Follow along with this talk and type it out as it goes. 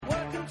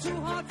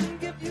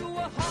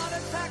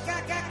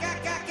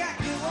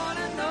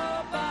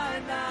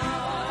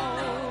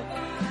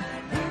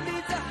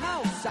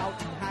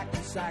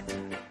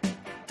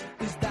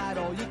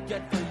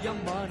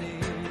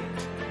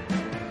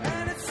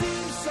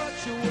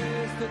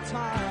the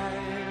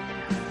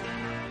time.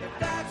 If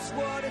that's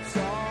what it's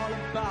all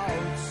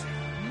about,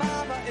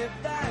 mama, if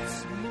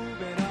that's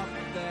moving up,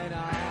 then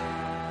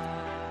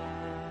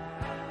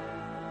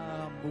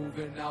I'm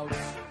moving out.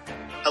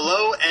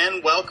 Hello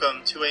and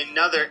welcome to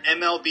another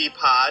MLB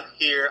pod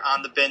here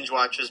on the Binge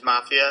Watchers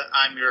Mafia.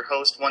 I'm your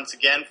host once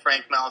again,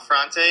 Frank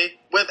Malafronte,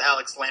 with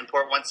Alex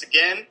Lamport once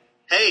again.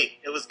 Hey,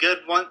 it was good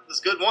once.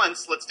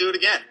 Let's do it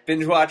again.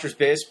 Binge Watchers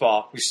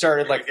baseball. We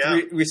started like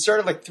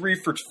 3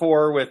 for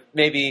 4 with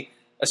maybe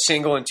a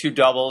single and 2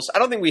 doubles. I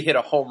don't think we hit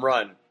a home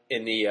run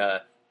in the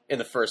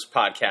first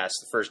podcast,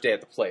 the first day at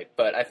the plate,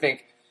 but I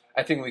think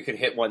we could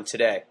hit one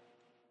today.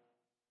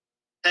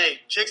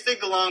 Hey, chicks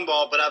dig the long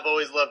ball, but I've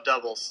always loved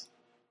doubles.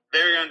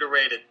 Very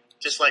underrated,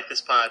 just like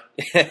this pod.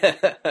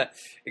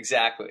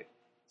 Exactly.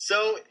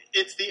 So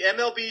it's the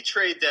MLB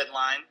trade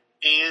deadline,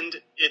 and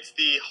it's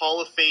the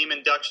Hall of Fame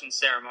induction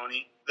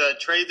ceremony. The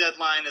trade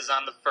deadline is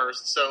on the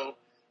 1st, so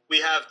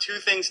we have 2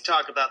 things to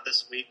talk about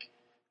this week.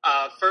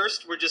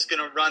 First, we're just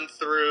going to run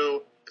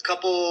through a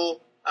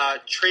couple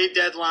trade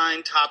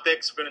deadline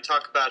topics. We're going to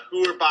talk about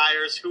who are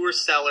buyers, who are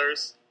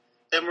sellers.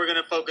 Then we're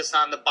going to focus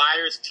on the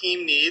buyers'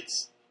 team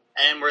needs.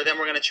 And then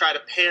we're going to try to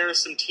pair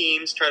some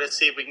teams, try to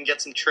see if we can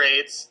get some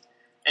trades.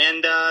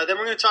 And then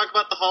we're going to talk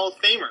about the Hall of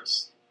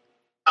Famers.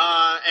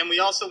 And we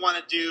also want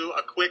to do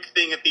a quick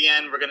thing at the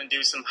end. We're going to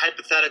do some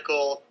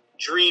hypothetical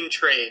dream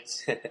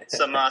trades,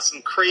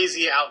 some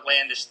crazy,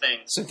 outlandish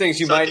things. Some things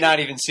you might not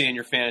even see in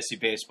your fantasy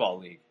baseball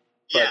league,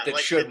 but that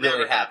should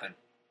really happen.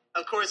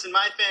 Of course, in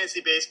my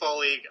fantasy baseball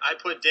league, I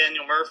put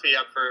Daniel Murphy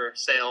up for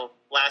sale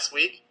last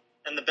week,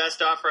 and the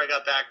best offer I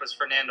got back was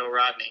Fernando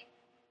Rodney.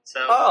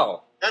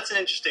 So that's an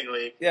interesting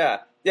league.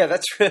 Yeah,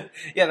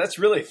 that's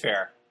really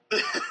fair.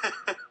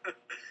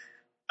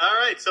 All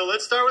right, so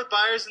let's start with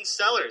buyers and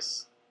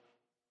sellers.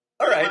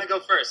 All right, you want to go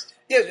first?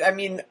 Yeah, I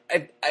mean,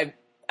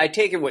 I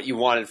take it what you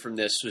wanted from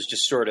this was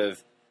just sort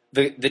of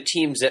the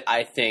teams that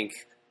I think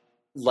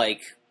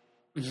like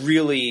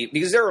really,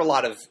 because there are a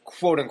lot of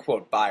quote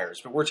unquote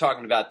buyers, but we're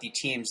talking about the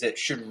teams that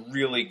should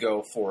really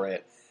go for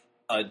it,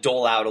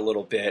 dole out a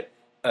little bit,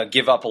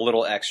 give up a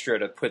little extra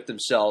to put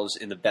themselves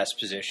in the best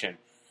position.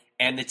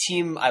 And the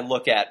team I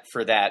look at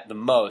for that the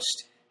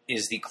most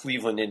is the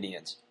Cleveland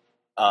Indians,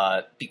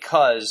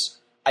 because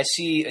I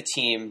see a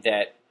team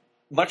that,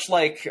 much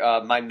like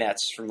my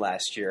Mets from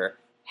last year,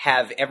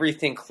 have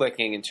everything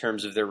clicking in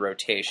terms of their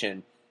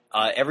rotation.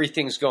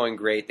 Everything's going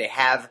great. They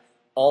have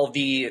all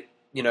the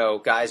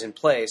guys in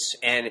place,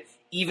 and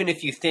even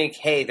if you think,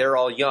 hey, they're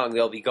all young,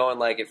 they'll be going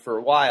like it for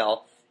a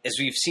while, as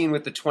we've seen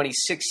with the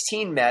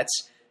 2016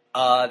 Mets,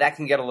 that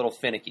can get a little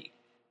finicky.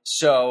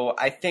 So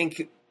I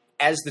think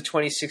as the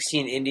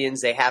 2016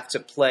 Indians, they have to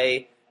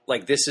play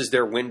like this is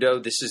their window,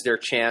 this is their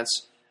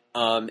chance,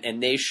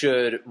 and they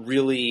should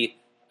really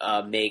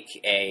make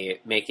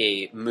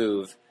a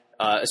move,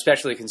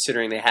 especially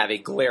considering they have a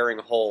glaring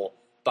hole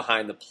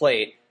behind the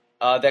plate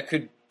that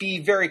could be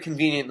very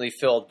conveniently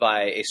filled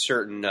by a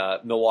certain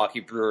Milwaukee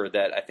Brewer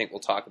that I think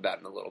we'll talk about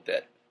in a little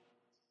bit.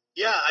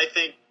 Yeah, I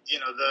think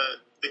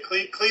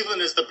the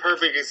Cleveland is the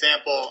perfect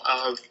example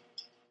of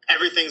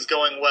everything's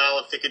going well.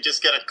 If they could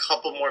just get a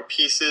couple more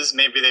pieces,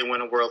 maybe they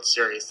win a World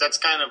Series. That's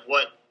kind of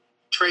what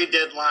trade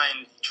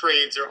deadline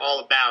trades are all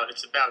about.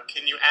 It's about,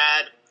 can you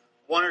add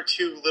 1 or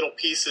 2 little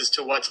pieces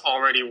to what's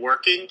already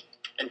working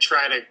and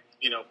try to,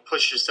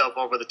 push yourself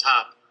over the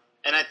top.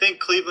 And I think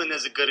Cleveland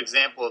is a good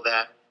example of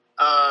that.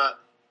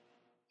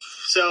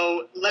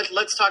 So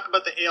let's talk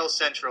about the AL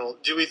Central.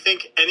 Do we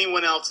think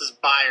anyone else is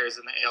buyers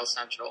in the AL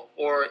Central?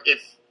 Or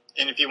if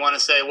you want to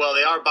say, well,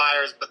 they are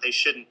buyers, but they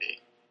shouldn't be.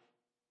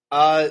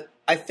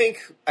 I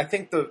think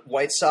the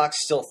White Sox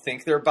still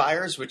think they're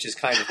buyers, which is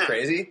kind of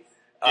crazy,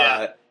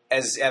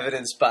 as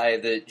evidenced by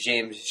the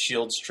James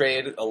Shields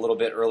trade a little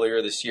bit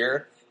earlier this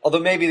year. Although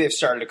maybe they've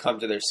started to come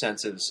to their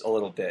senses a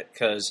little bit,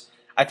 because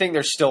I think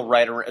they're still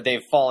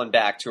they've fallen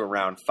back to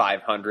around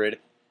 500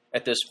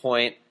 at this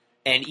point.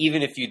 And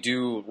even if you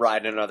do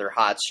ride another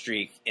hot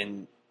streak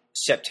in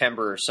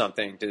September or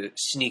something to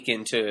sneak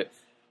into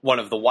one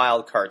of the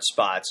wild card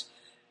spots,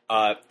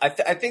 I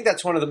think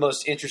that's one of the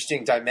most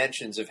interesting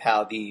dimensions of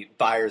how the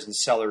buyers and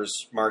sellers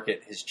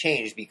market has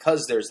changed,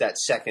 because there's that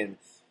second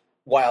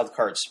wild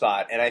card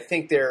spot. And I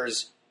think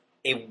there's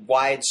a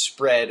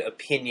widespread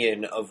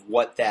opinion of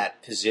what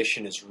that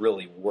position is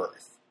really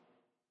worth.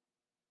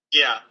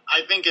 Yeah,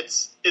 I think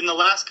it's in the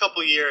last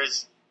couple of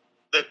years,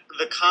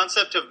 the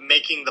concept of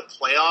making the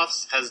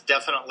playoffs has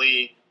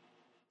definitely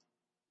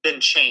been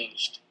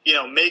changed.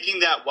 Making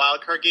that wild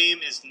card game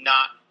is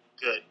not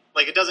good.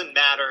 Like, it doesn't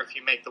matter if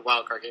you make the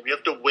wild card game. You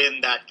have to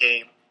win that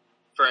game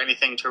for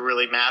anything to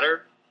really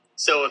matter.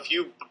 So if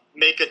you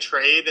make a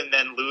trade and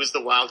then lose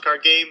the wild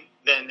card game,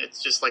 then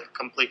it's just like a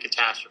complete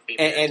catastrophe.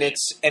 And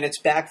it's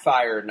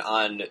backfired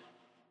on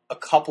a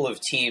couple of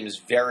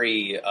teams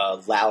very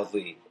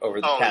loudly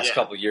over the past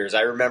couple of years.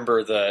 I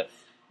remember the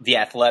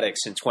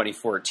Athletics in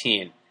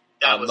 2014.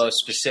 That was most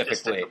specifically,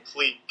 just a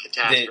complete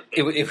catastrophe.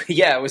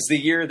 It was the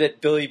year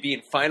that Billy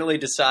Beane finally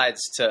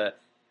decides to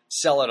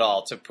sell it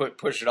all, to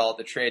push it all at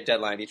the trade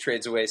deadline. He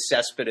trades away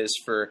Cespedes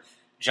for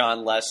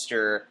John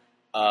Lester.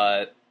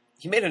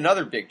 He made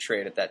another big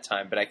trade at that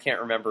time, but I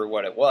can't remember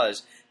what it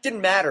was.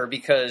 Didn't matter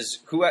because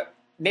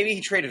maybe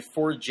he traded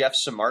for Jeff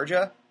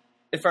Samardzija,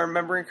 if I'm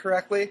remembering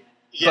correctly.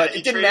 Yeah, but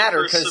it didn't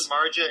matter because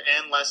Samardzija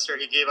and Lester,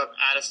 he gave up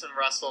Addison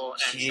Russell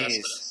and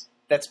Cespedes.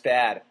 That's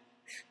bad.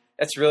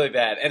 That's really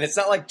bad. And it's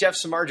not like Jeff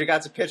Samardzija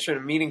got to pitch in a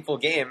meaningful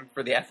game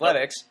for the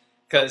Athletics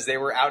because they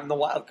were out in the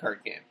wild card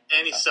game.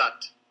 And he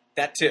sucked.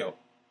 That too.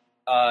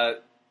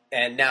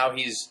 And now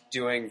he's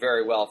doing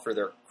very well for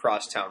their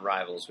crosstown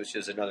rivals, which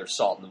is another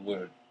salt in the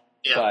wound.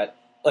 Yeah. But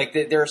like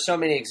there are so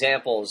many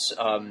examples.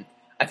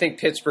 I think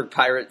Pittsburgh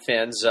Pirate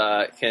fans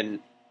can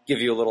give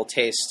you a little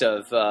taste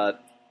of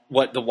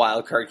what the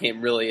wild card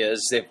game really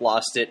is. They've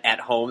lost it at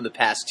home the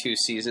past 2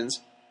 seasons.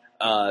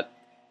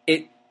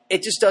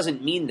 It just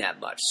doesn't mean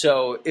that much.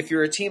 So if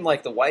you're a team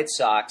like the White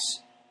Sox,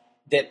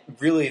 that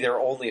really their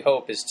only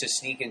hope is to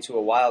sneak into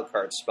a wild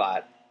card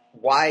spot,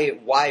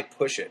 why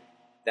push it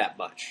that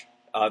much?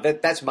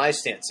 That's my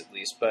stance at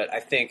least. But I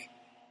think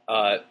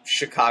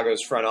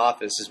Chicago's front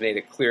office has made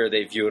it clear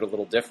they view it a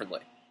little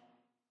differently.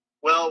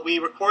 Well, we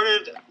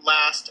recorded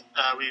last.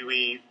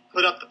 We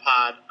put up the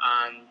pod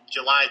on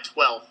July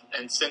 12th,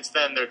 and since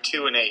then they're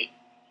 2-8,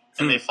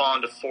 and they've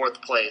fallen to 4th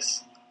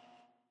place.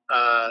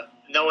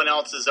 No one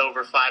else is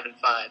over 5-5,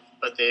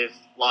 but they've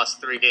lost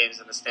 3 games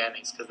in the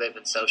standings because they've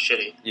been so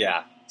shitty.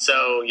 Yeah.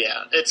 So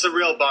yeah, it's a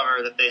real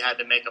bummer that they had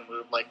to make a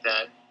move like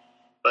that.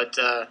 But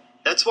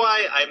that's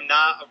why I'm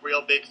not a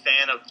real big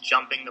fan of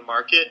jumping the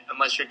market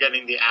unless you're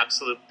getting the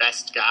absolute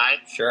best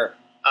guy. Sure.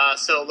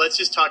 So let's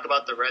just talk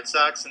about the Red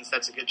Sox since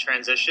that's a good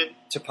transition.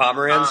 To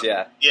Pomeranz,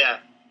 yeah.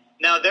 Yeah.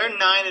 Now they're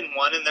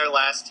 9-1 in their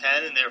last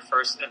 10, and they're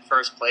in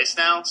first place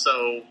now.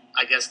 So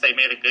I guess they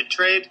made a good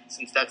trade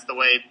since that's the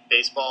way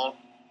baseball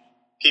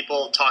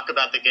people talk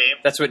about the game.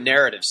 That's what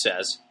narrative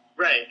says.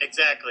 Right,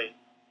 exactly.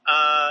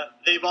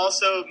 They've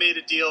also made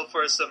a deal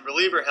for some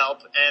reliever help,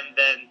 and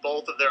then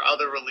both of their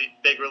other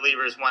big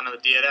relievers went on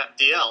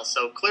the DL.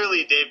 So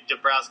clearly Dave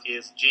Dombrowski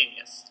is a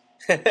genius.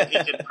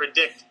 He can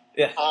predict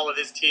all of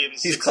his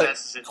team's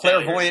successes and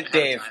clairvoyant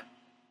Dave.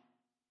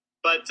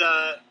 But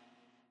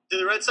do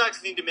the Red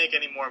Sox need to make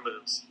any more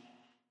moves?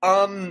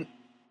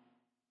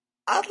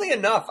 Oddly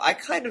enough, I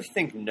kind of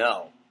think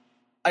no.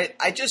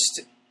 I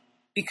just...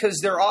 Because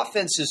their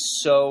offense is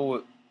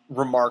so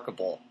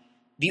remarkable.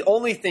 The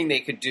only thing they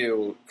could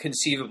do,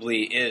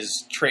 conceivably,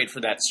 is trade for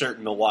that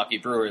certain Milwaukee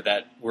Brewer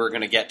that we're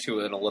going to get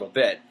to in a little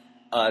bit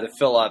to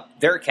fill up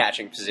their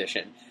catching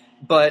position.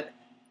 But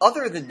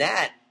other than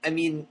that, I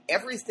mean,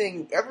 every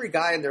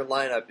guy in their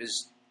lineup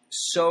is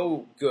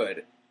so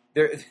good.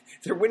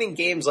 They're winning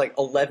games like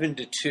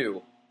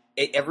 11-2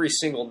 every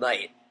single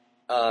night.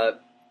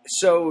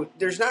 So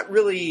there's not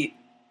really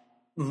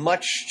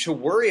much to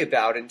worry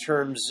about in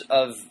terms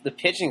of the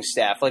pitching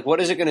staff. Like,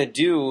 what is it going to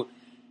do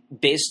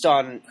based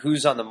on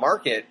who's on the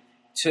market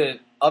to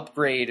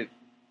upgrade,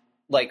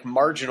 like,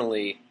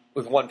 marginally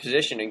with one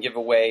position and give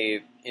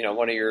away,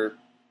 one of your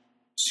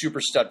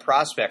super stud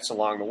prospects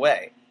along the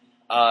way?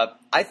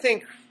 I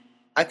think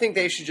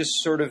they should just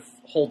sort of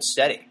hold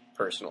steady,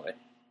 personally.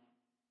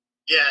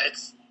 Yeah,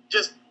 it's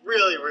just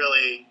really,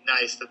 really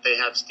nice that they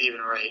have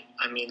Stephen Wright.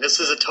 I mean, this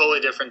is a totally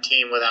different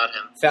team without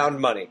him. Found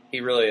money. He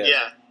really is.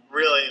 Yeah,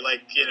 really,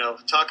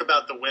 talk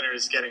about the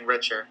winners getting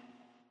richer.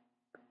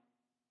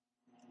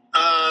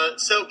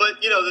 But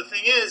the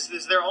thing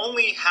is they're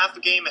only half a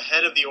game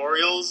ahead of the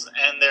Orioles,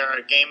 and they're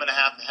a game and a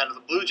half ahead of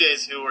the Blue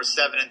Jays, who were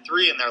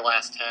 7-3 in their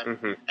last 10.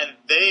 Mm-hmm. And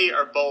they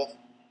are both,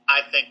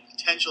 I think,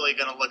 potentially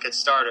going to look at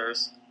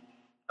starters.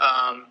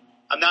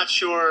 I'm not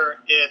sure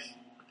if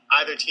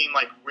either team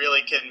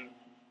really can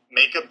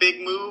make a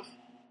big move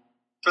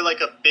for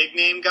a big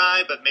name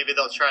guy, but maybe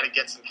they'll try to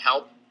get some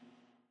help.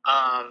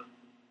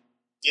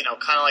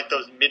 Kind of like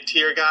those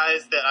mid-tier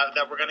guys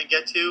that we're going to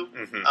get to.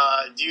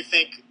 Mm-hmm. Do you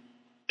think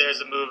there's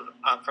a move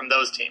from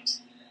those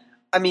teams?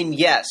 I mean,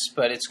 yes,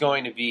 but it's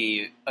going to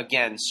be,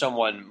 again,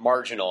 someone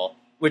marginal,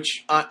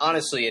 which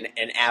honestly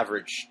an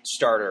average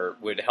starter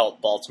would help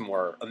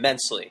Baltimore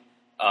immensely.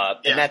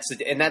 And that's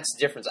the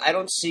difference. I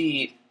don't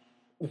see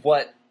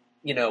what,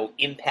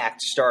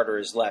 impact starter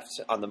is left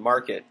on the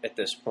market at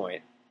this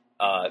point,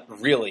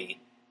 really.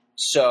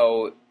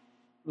 So,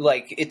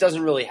 it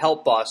doesn't really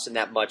help Boston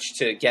that much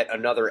to get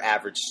another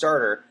average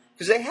starter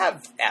because they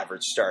have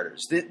average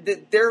starters.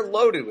 They're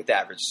loaded with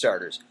average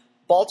starters.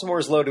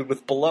 Baltimore's loaded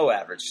with below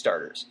average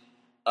starters.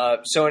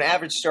 So an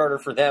average starter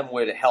for them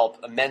would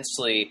help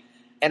immensely.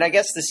 And I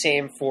guess the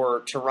same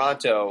for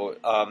Toronto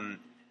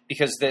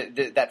because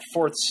that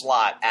fourth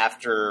slot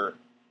after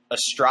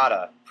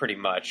Estrada, pretty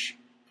much,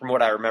 from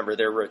what I remember,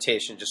 their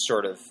rotation just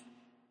sort of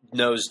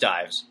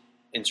nosedives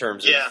in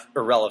terms of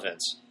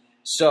irrelevance.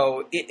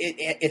 So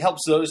it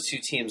helps those two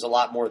teams a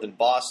lot more than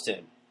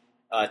Boston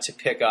to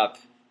pick up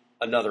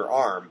another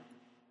arm,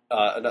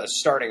 a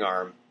starting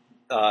arm.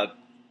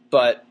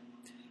 But,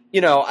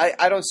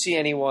 I don't see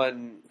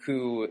anyone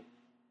who,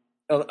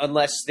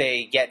 unless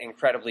they get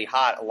incredibly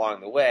hot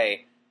along the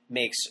way,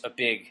 makes a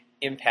big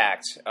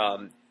impact.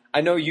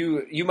 I know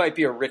you might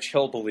be a Rich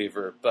Hill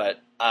believer, but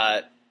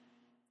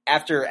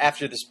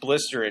after this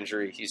blister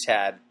injury he's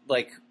had,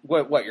 like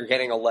what you're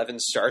getting 11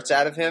 starts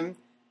out of him,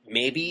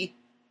 maybe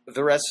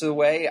the rest of the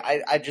way.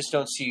 I just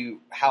don't see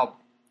how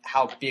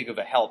big of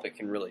a help it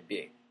can really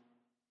be.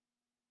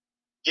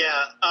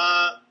 Yeah,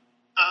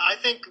 I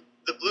think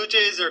the Blue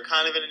Jays are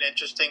kind of in an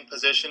interesting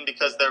position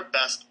because their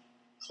best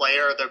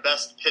player, their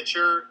best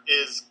pitcher,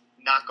 is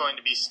not going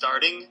to be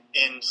starting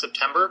in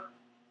September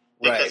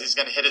because he's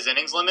going to hit his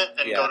innings limit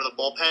and go to the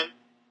bullpen.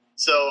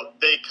 So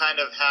they kind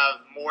of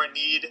have more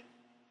need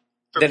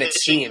for than pitching it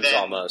seems than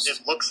almost. it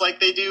looks like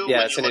they do Yeah,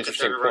 when it's you an look at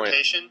their interesting point.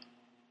 rotation.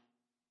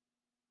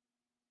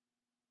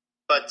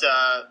 But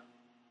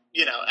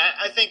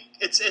I think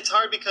it's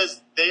hard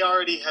because they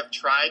already have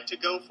tried to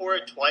go for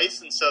it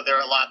twice, and so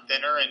they're a lot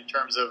thinner in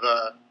terms of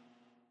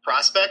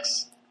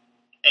prospects.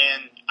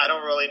 And I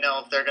don't really know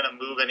if they're going to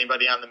move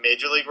anybody on the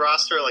major league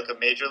roster, like a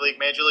major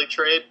league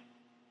trade.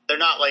 They're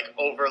not like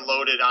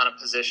overloaded on a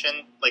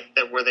position like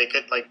that where they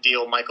could like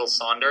deal Michael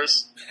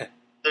Saunders.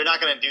 They're not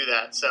going to do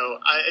that. So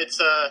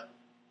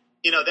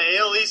the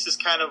AL East is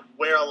kind of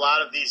where a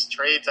lot of these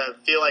trades I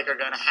feel like are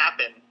going to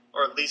happen,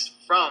 or at least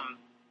from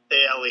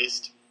the AL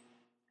East,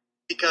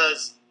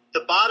 because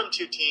the bottom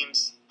two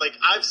teams, like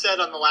I've said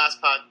on the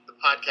last the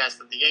podcast,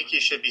 that the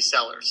Yankees should be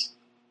sellers.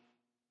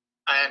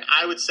 And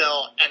I would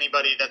sell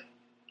anybody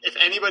if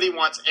anybody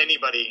wants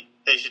anybody,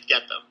 they should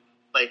get them.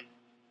 Like,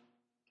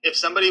 if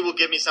somebody will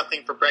give me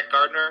something for Brett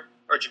Gardner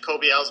or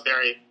Jacoby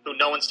Ellsbury, who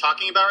no one's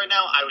talking about right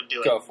now, I would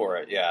do it. Go for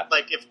it, yeah.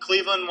 Like, if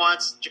Cleveland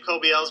wants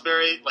Jacoby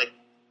Ellsbury, like,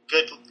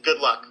 good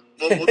luck.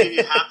 We'll give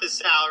you half his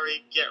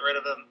salary, get rid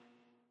of him.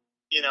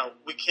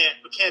 We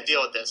can't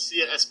deal with this,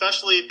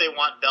 especially if they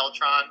want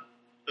Beltran,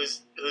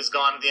 who's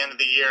gone at the end of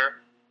the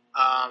year.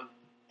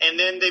 And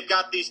then they've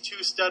got these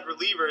two stud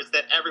relievers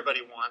that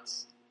everybody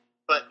wants,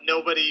 but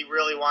nobody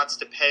really wants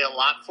to pay a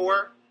lot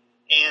for.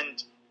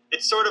 And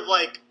it's sort of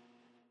like,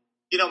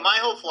 my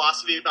whole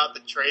philosophy about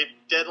the trade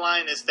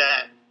deadline is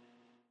that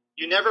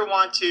you never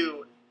want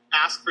to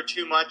ask for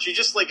too much. You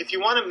just, like, if you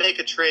want to make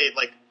a trade,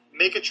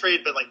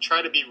 but, like,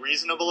 try to be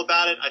reasonable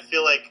about it. I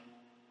feel like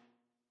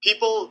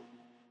people,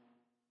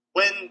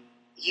 when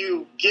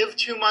you give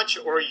too much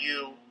or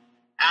you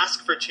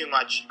ask for too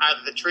much, either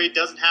the trade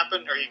doesn't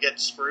happen or you get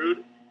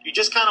screwed. You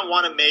just kind of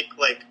want to make,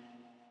 like,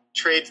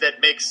 trades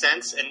that make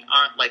sense and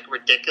aren't, like,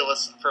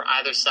 ridiculous for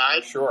either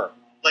side. Sure.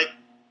 Like,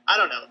 I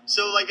don't know.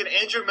 So, like, an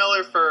Andrew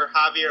Miller for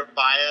Javier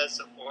Baez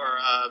or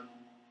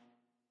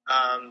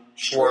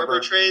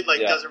Schwarber trade,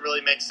 doesn't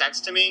really make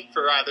sense to me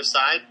for either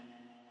side.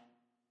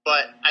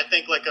 But I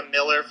think, like, a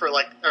Miller for,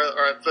 like,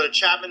 or for a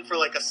Chapman for,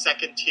 like, a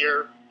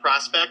second-tier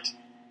prospect,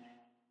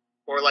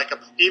 or, like,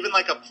 even,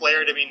 like, a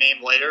player to be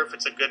named later, if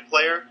it's a good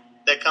player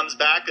that comes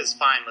back, is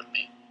fine with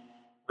me.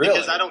 Really?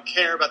 Because I don't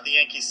care about the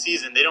Yankees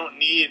season. They don't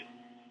need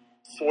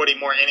 40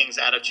 more innings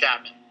out of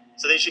Chapman.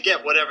 So they should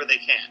get whatever they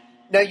can.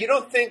 Now, you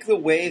don't think the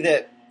way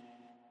that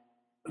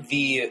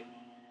the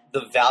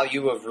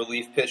value of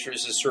relief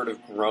pitchers has sort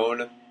of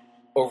grown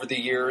over the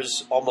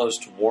years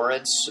almost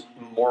warrants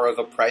more of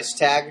a price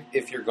tag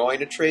if you're going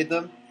to trade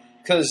them?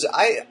 Because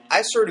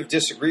I sort of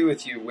disagree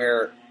with you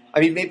where,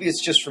 I mean, maybe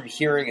it's just from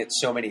hearing it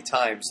so many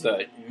times,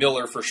 the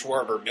Miller for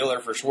Schwarber, Miller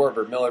for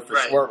Schwarber, Miller for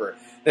Schwarber,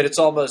 that it's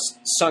almost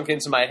sunk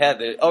into my head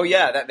that, oh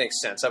yeah, that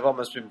makes sense. I've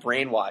almost been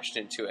brainwashed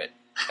into it,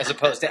 as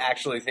opposed to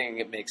actually thinking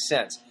it makes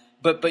sense.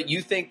 But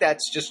you think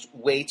that's just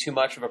way too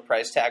much of a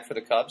price tag for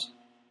the Cubs?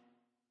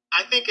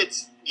 I think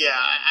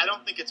I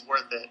don't think it's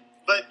worth it.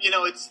 But,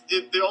 it's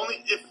the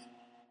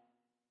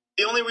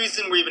only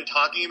reason we're even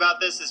talking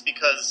about this is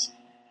because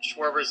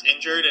Schwarber's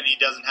injured and he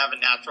doesn't have a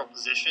natural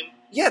position.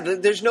 Yeah,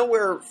 there's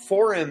nowhere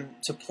for him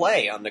to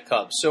play on the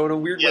Cubs. So in a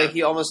weird way,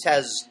 he almost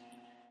has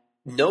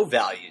no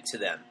value to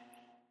them.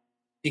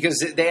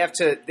 Because they have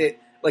to,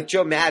 like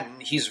Joe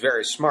Madden, he's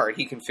very smart.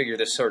 He can figure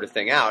this sort of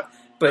thing out.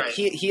 But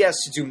he has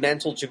to do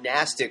mental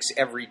gymnastics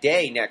every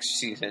day next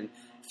season,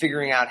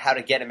 figuring out how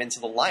to get him into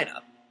the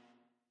lineup.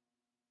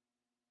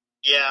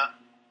 Yeah.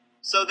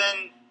 So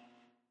then,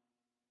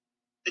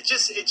 it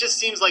just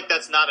seems like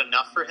that's not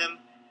enough for him.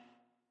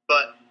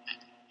 But,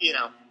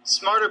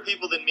 smarter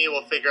people than me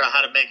will figure out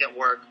how to make it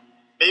work.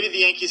 Maybe the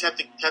Yankees have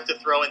to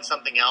throw in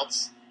something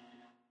else.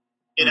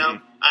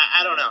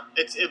 I don't know.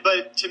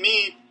 But to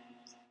me,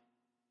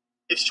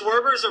 if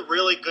Schwarber's a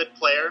really good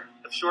player,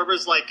 if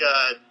Schwarber's like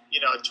a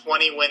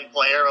 20-win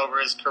player over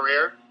his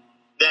career,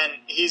 then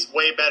he's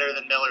way better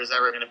than Miller's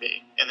ever going to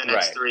be in the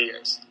next 3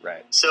 years.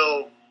 Right.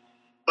 So,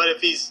 but if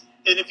he's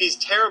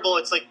terrible,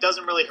 it's like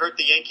doesn't really hurt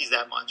the Yankees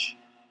that much.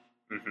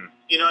 Mm-hmm.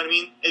 You know what I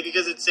mean?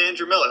 Because it's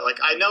Andrew Miller. Like,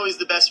 I know he's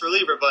the best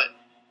reliever, but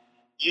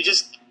you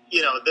just,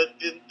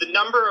 the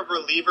number of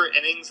reliever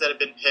innings that have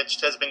been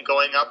pitched has been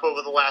going up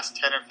over the last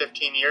 10 or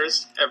 15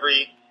 years.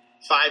 Every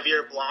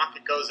 5-year block,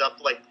 it goes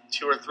up like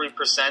 2 or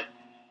 3%.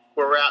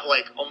 We're at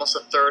like almost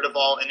a third of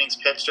all innings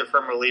pitched are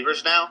from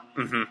relievers now.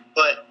 Mm-hmm.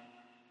 But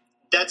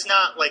that's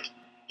not like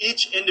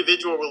each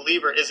individual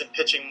reliever isn't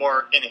pitching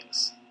more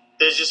innings.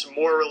 There's just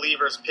more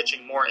relievers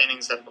pitching more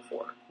innings than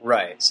before.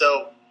 Right.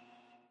 So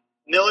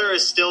Miller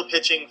is still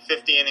pitching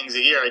 50 innings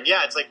a year. And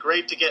yeah, it's like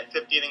great to get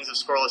 50 innings of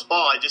scoreless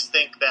ball. I just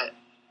think that,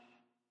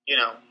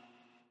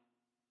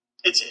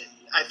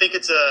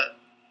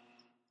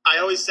 I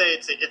always say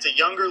it's a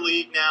younger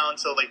league now. And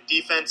so like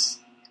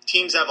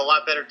teams have a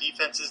lot better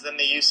defenses than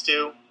they used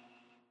to.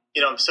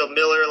 So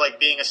Miller, like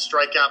being a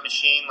strikeout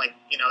machine,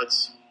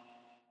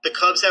 the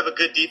Cubs have a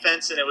good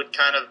defense, and it would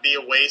kind of be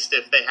a waste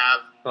if they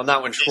have. Well,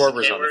 not when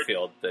Schwarber's on the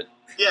field, but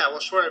yeah, well,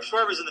 if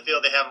Schwarber's in the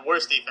field, they have a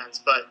worse defense.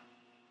 But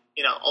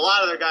a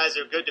lot of their guys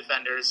are good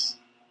defenders,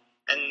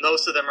 and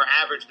most of them are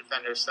average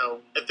defenders.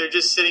 So if they're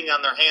just sitting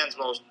on their hands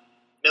while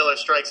Miller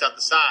strikes out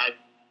the side,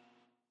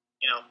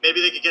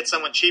 maybe they could get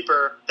someone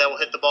cheaper that will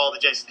hit the ball to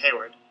Jason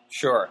Hayward.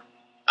 Sure.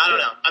 I don't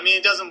know. I mean,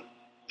 it doesn't.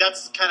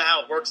 That's kind of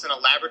how it works in a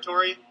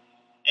laboratory.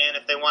 And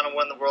if they want to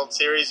win the World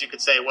Series, you could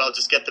say, well,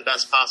 just get the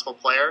best possible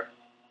player.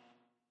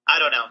 I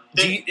don't know.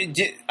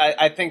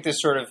 I think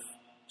this sort of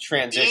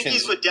transition. The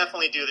Yankees would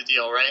definitely do the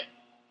deal, right?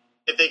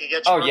 If they could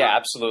get. Oh yeah,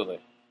 absolutely.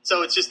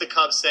 So it's just the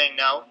Cubs saying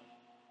no.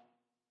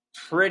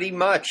 Pretty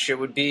much, it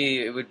would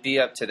be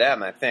up to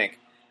them, I think.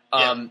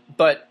 Yeah.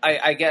 But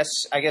I guess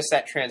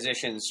that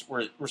transitions.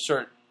 We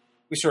sort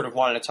of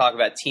wanted to talk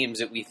about teams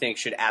that we think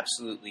should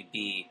absolutely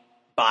be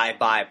buy.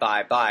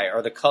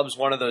 Are the Cubs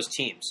one of those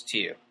teams to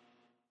you?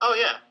 Oh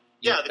yeah.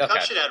 Yeah, the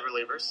Cubs should add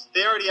relievers.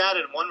 They already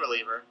added one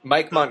reliever.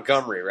 Mike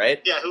Montgomery,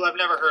 right? Yeah, who I've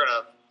never heard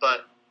of,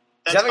 but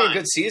that's he's having fine. a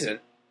good season.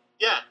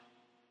 Yeah.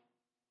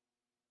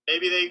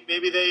 Maybe they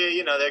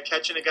they're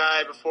catching a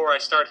guy before I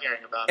start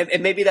hearing about him.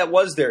 And maybe that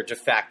was their de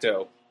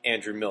facto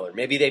Andrew Miller.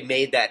 Maybe they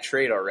made that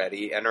trade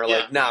already and are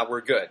like, nah,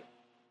 we're good.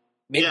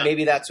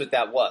 Maybe that's what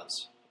that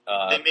was.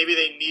 Maybe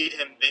they need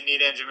him. They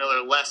need Andrew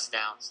Miller less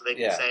now, so they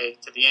can say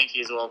to the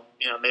Yankees, "Well,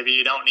 maybe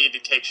you don't need to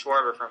take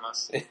Schwarber from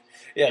us."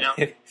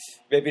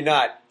 Maybe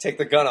not. Take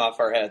the gun off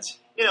our heads.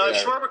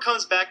 If Schwarber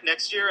comes back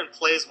next year and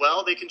plays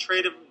well, they can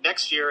trade him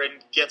next year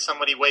and get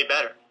somebody way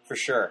better. For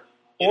sure.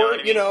 So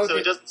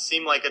it doesn't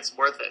seem like it's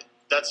worth it.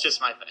 That's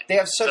just my thing. They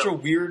have such a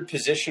weird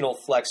positional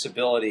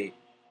flexibility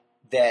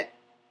that,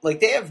 like,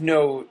 they have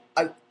no.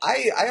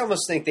 I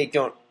almost think they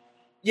don't.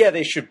 Yeah,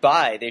 they should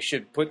buy. They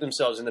should put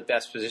themselves in the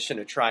best position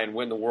to try and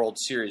win the World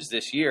Series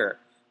this year.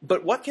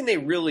 But what can they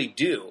really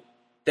do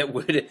that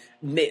would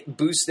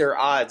boost their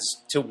odds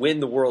to win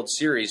the World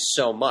Series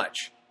so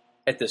much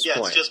at this point?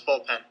 Yeah, it's just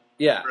bullpen.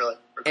 Yeah. Really,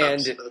 for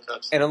the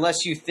Cubs. And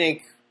unless you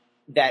think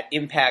that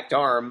impact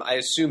arm, I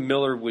assume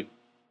Miller would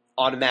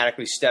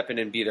automatically step in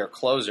and be their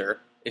closer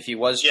if he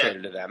was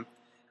traded to them.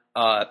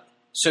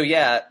 So,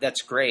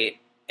 that's great.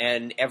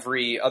 And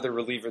every other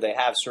reliever they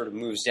have sort of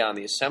moves down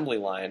the assembly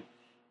line.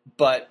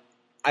 But,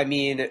 I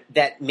mean,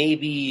 that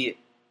maybe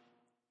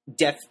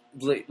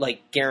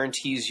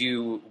guarantees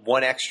you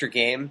one extra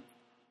game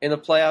in the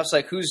playoffs.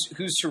 Like, who's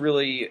to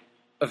really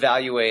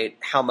evaluate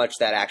how much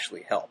that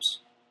actually helps?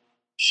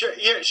 Sure,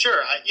 yeah,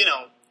 sure.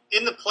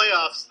 In the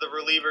playoffs, the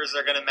relievers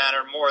are going to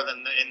matter more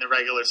than in the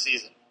regular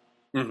season.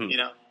 Mm-hmm.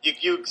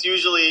 You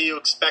usually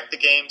expect the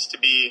games to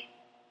be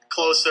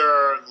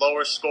closer,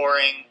 lower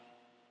scoring.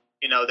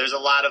 There's a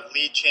lot of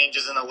lead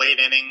changes in the late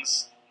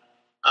innings.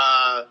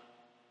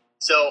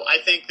 So I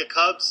think the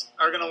Cubs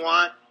are going to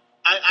want.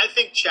 I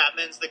think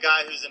Chapman's the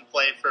guy who's in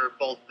play for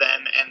both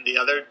them and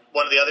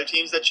one of the other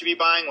teams that should be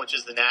buying, which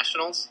is the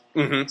Nationals.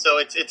 Mm-hmm. So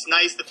it's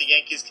nice that the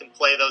Yankees can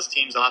play those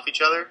teams off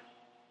each other.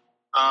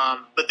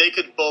 But they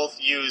could both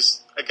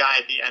use a guy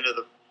at the end of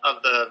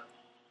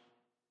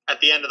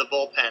the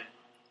bullpen,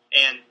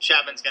 and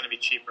Chapman's going to be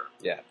cheaper.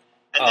 Yeah,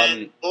 and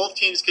then both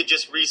teams could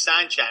just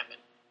re-sign Chapman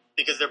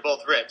because they're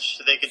both rich,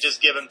 so they could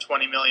just give him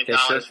 $20 million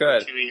for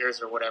 2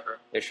 years or whatever.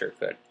 They sure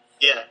could.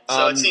 Yeah,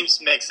 so it seems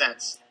to make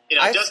sense.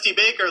 Dusty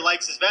Baker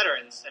likes his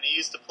veterans, and he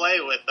used to play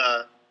with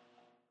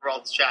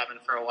Aroldis Chapman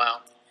for a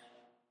while,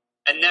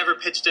 and never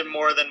pitched him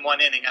more than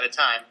one inning at a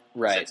time.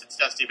 Right. Since it's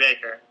Dusty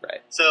Baker.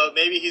 Right. So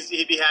maybe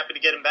he'd be happy to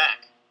get him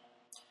back.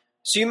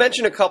 So you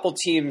mentioned a couple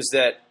teams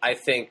that I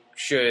think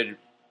should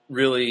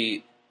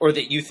really, or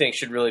that you think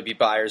should really be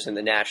buyers in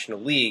the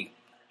National League.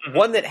 Mm-hmm.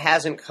 One that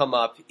hasn't come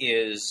up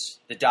is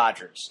the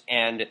Dodgers.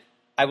 And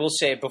I will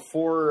say,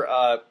 before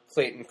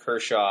Clayton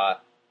Kershaw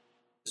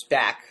was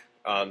back,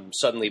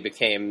 suddenly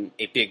became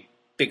a big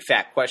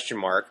fat question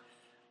mark,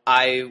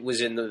 I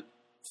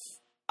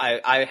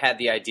had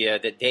the idea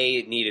that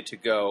they needed to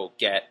go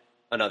get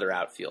another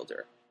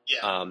outfielder.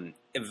 Yeah.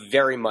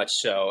 Very much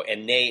so.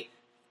 And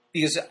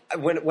because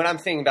when I'm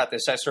thinking about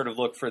this, I sort of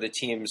look for the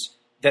teams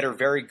that are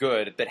very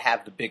good but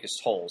have the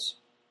biggest holes,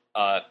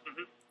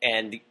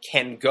 and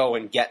can go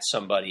and get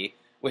somebody,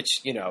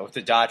 which,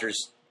 the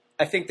Dodgers,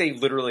 I think they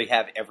literally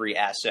have every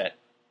asset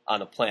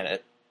on the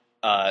planet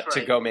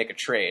to go make a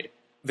trade.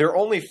 They're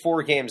only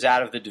 4 games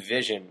out of the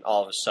division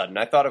all of a sudden.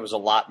 I thought it was a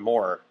lot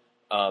more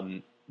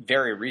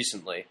very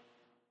recently.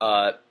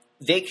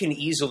 They can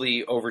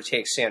easily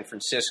overtake San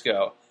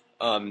Francisco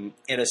in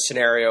a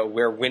scenario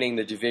where winning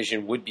the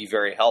division would be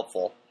very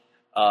helpful.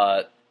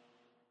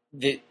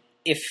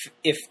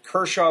 If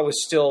Kershaw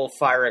was still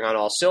firing on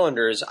all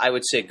cylinders, I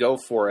would say go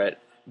for it.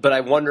 But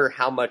I wonder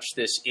how much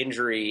this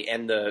injury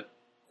and the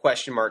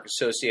question mark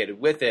associated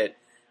with it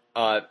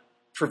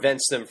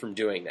prevents them from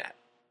doing that.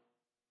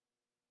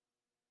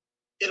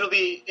 It'll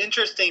be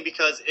interesting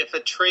because if a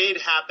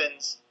trade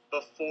happens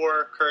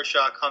before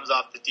Kershaw comes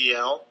off the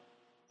DL,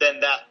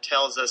 then that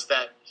tells us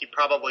that he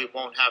probably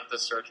won't have the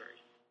surgery,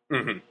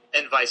 and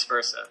vice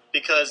versa,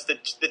 because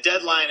the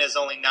deadline is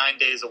only 9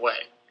 days away.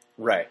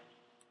 Right.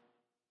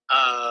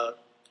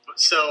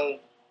 So,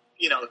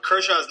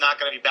 Kershaw is not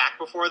going to be back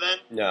before then.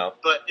 No.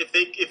 But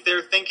if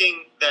they're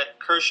thinking that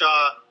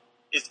Kershaw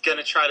is going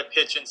to try to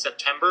pitch in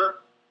September,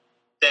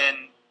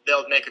 then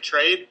they'll make a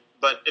trade.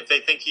 But if they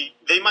think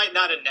they might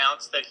not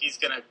announce that he's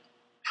going to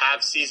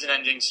have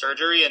season-ending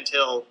surgery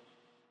until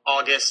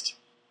August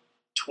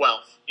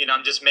 12th.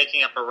 I'm just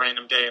making up a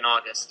random day in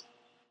August.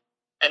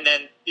 And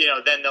then,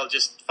 then they'll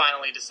just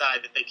finally decide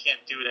that they can't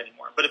do it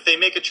anymore. But if they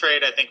make a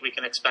trade, I think we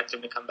can expect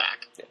him to come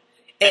back. Yeah.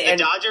 And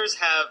the Dodgers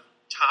have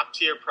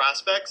top-tier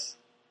prospects,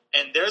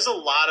 and there's a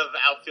lot of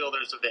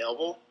outfielders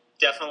available.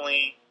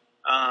 Definitely,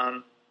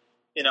 I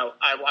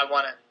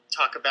want to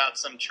talk about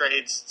some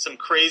trades, some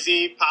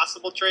crazy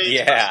possible trades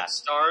for some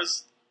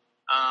stars.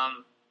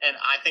 And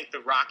I think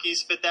the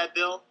Rockies fit that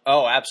bill.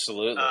 Oh,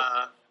 absolutely.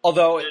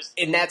 Although,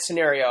 in that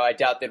scenario, I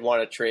doubt they'd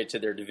want to trade to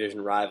their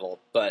division rival.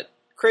 But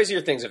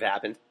crazier things have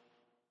happened.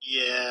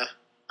 Yeah.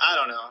 I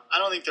don't know. I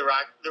don't think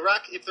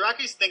if the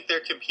Rockies think they're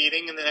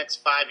competing in the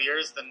next 5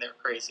 years, then they're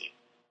crazy.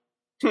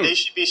 They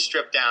should be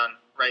stripped down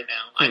right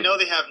now. I know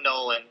they have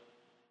Nolan.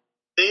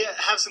 They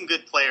have some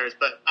good players,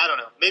 but I don't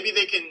know. Maybe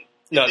they can...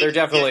 No,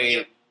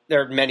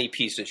 they're many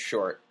pieces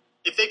short.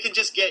 If they can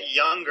just get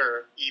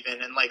younger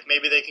even, and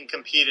maybe they can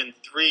compete in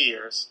 3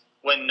 years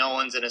when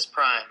Nolan's in his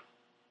prime,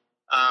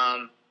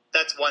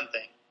 that's one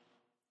thing.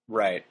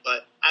 Right.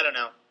 But I don't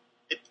know.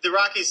 The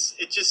Rockies,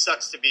 it just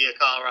sucks to be a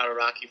Colorado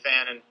Rocky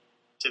fan and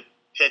to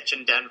pitch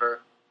in Denver.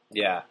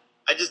 Yeah.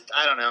 I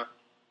don't know.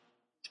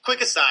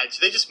 Quick aside,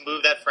 should they just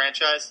move that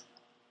franchise?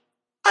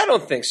 I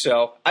don't think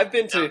so. I've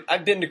been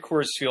to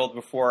Coors Field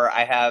before.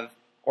 I have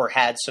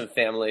had some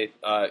family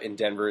in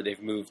Denver.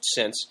 They've moved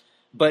since.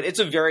 But it's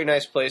a very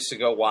nice place to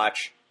go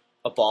watch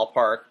a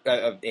ballpark,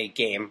 a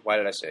game. Why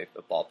did I say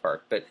a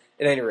ballpark? But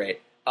at any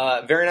rate,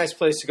 very nice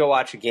place to go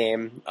watch a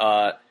game.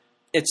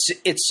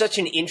 It's such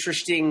an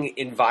interesting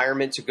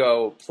environment to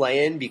go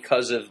play in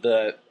because of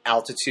the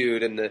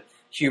altitude and the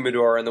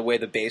humidor and the way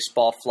the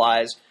baseball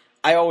flies.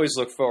 I always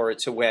look forward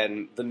to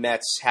when the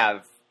Mets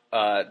have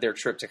their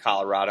trip to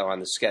Colorado on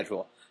the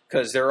schedule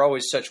because there are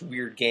always such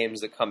weird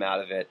games that come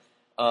out of it.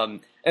 And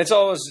it's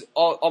always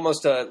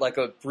almost like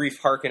a brief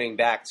hearkening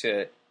back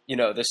to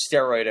the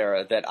steroid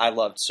era that I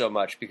loved so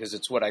much because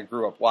it's what I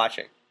grew up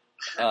watching.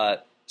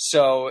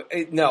 So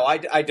no,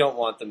 I don't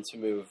want them to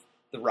move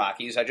the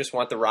Rockies. I just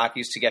want the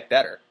Rockies to get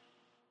better.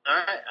 All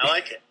right, I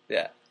like it.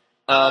 Yeah.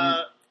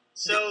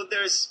 So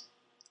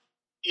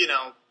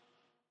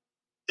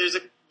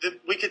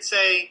we could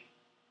say,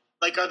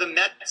 are the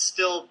Mets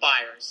still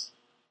buyers?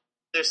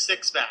 They're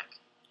 6 back.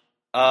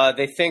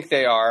 They think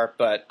they are,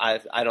 but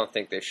I don't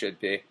think they should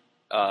be.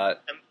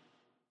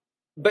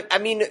 But I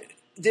mean,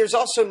 there's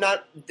also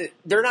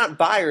they're not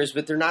buyers,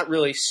 but they're not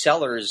really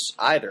sellers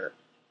either.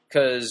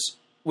 Because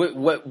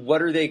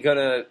what are they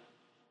gonna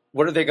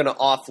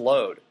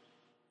offload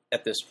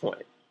at this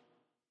point?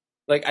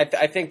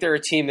 I think they're a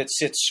team that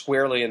sits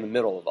squarely in the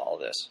middle of all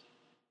this.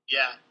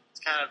 Yeah,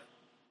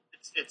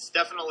 it's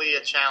definitely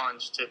a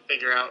challenge to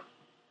figure out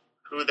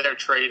who they're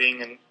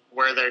trading and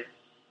where they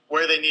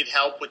need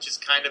help, which is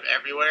kind of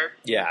everywhere.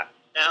 Yeah.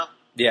 Now.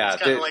 Yeah.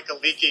 It's kind of like a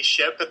leaky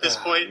ship at this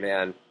point.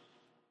 Man.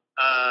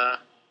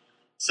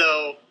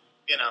 So,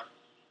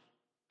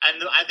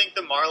 and I think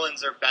the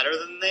Marlins are better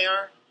than they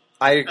are.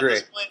 I agree. At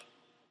this point.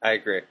 I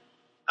agree.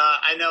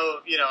 I know,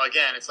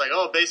 again, it's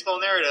baseball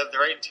narrative,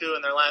 they're 8-2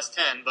 in their last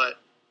 10, but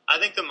I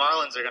think the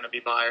Marlins are going to be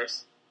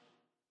buyers.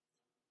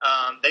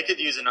 They could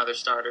use another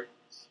starter.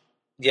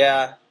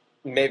 Yeah,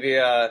 maybe.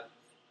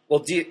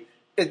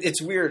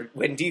 It's weird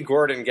when D.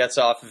 Gordon gets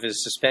off of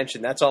his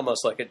suspension. That's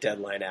almost like a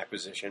deadline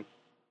acquisition,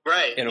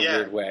 right? In a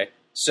weird way.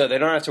 So they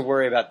don't have to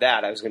worry about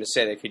that. I was going to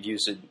say they could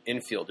use an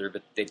infielder,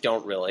 but they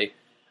don't really.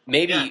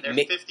 Maybe they're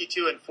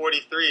 52 and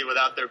 43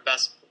 without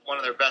one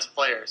of their best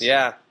players.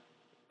 Yeah.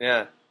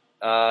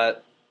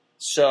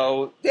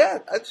 So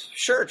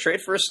sure,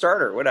 trade for a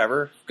starter,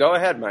 whatever. Go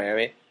ahead,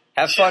 Miami.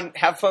 Have fun.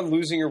 Have fun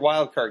losing your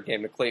wild card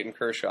game to Clayton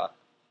Kershaw.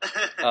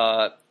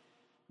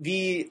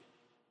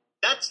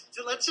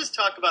 Let's just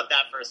talk about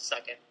that for a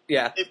second.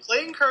 Yeah. If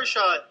Clayton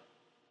Kershaw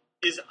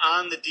is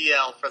on the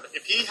DL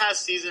if he has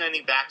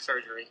season-ending back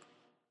surgery,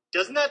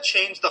 doesn't that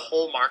change the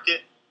whole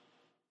market?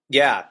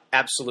 Yeah,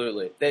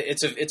 absolutely.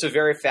 It's a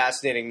very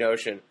fascinating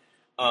notion.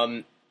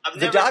 I've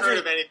never heard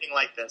of anything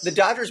like this. The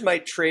Dodgers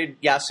might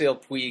trade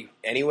Yasiel Puig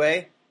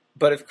anyway,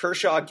 but if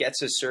Kershaw gets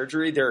his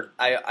surgery,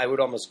 I would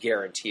almost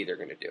guarantee they're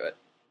going to do it.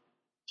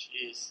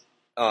 Jeez.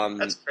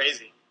 That's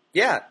crazy.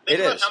 Yeah,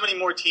 Think about how many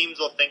more teams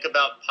will think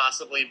about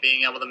possibly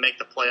being able to make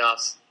the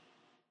playoffs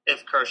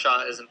if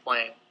Kershaw isn't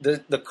playing.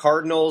 The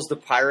Cardinals, the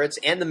Pirates,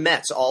 and the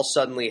Mets all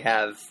suddenly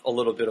have a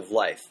little bit of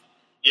life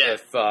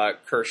if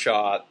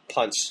Kershaw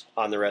punts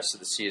on the rest of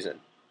the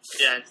season.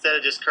 Yeah, instead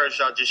of just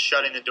Kershaw just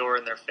shutting the door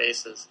in their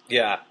faces.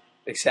 Yeah,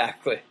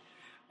 exactly.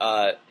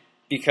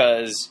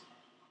 Because,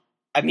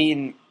 I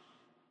mean,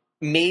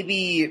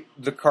 maybe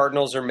the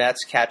Cardinals or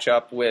Mets catch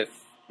up with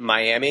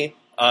Miami.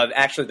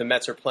 Actually, the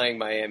Mets are playing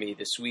Miami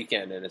this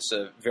weekend, and it's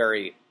a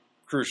very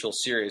crucial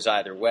series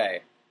either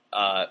way.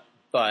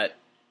 But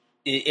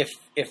if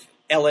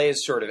LA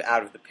is sort of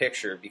out of the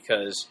picture,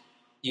 because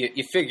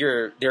you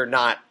figure they're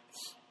not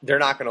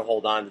going to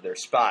hold on to their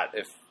spot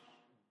if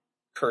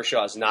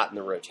Kershaw's not in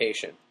the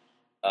rotation.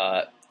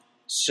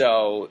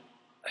 So,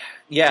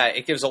 yeah,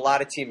 it gives a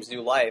lot of teams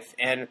new life.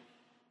 And,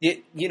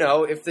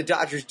 if the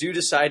Dodgers do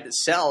decide to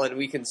sell and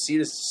we can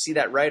see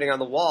that writing on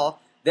the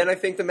wall, then I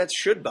think the Mets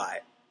should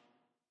buy.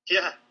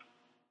 Yeah.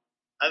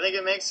 I think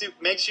it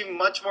makes you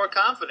much more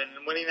confident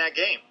in winning that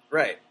game.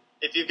 Right.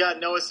 If you've got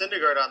Noah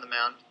Syndergaard on the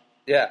mound.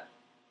 Yeah.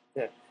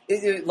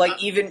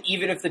 Even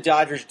if the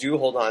Dodgers do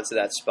hold on to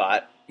that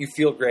spot, you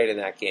feel great in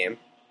that game.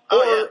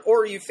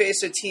 Or you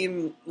face a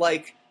team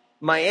like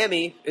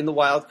Miami in the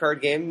wild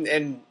card game,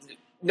 and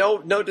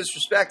no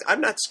disrespect,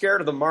 I'm not scared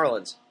of the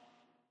Marlins.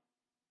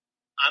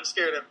 I'm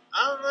scared of.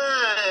 All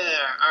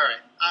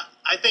right.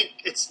 I think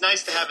it's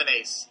nice to have an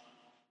ace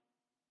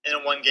in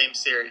a one-game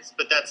series,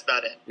 but that's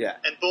about it. Yeah.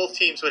 And both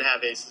teams would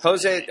have aces.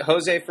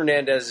 Jose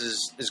Fernandez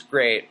is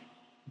great,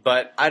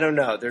 but I don't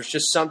know. There's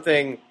just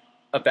something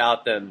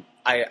about them.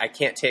 I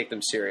can't take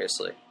them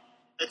seriously.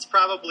 It's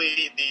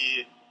probably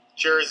the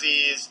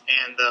jerseys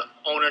and the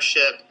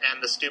ownership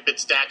and the stupid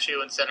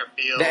statue in center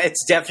field.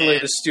 It's definitely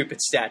the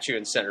stupid statue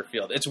in center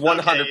field. It's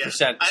 100%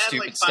 the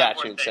stupid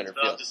statue in center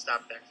field. I'll just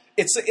stop there.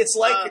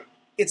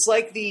 It's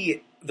like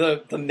the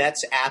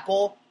Mets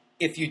apple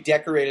if you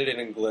decorated it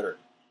in glitter.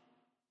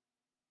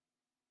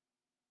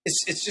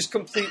 It's just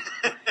complete.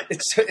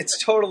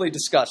 it's totally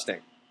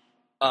disgusting.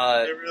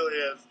 It really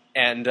is.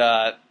 And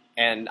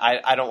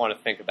I don't want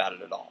to think about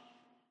it at all.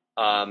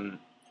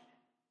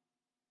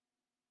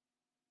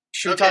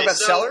 Should we talk about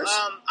sellers?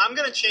 I'm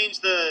going to change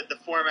the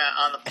format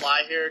on the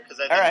fly here because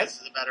I think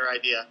this is a better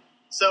idea.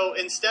 So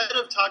instead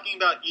of talking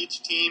about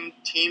each team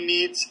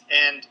needs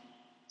and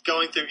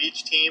going through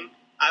each team,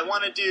 I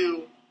want to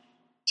do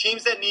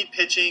teams that need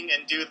pitching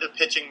and do the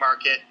pitching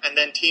market, and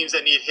then teams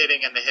that need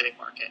hitting and the hitting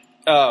market.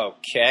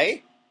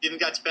 Okay. You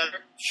think that's better?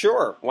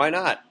 Sure. Why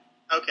not?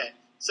 Okay.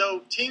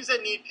 So teams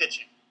that need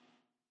pitching.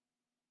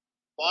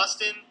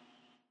 Boston,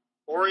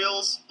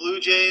 Orioles, Blue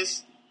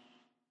Jays,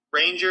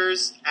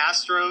 Rangers,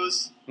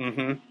 Astros.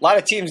 Mm-hmm. A lot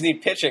of teams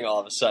need pitching all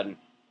of a sudden.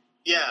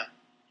 Yeah.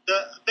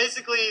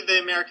 Basically, the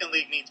American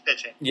League needs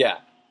pitching. Yeah.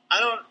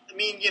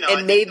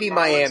 And maybe the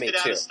Miami, could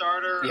too. Have a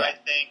starter, yeah. I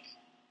think.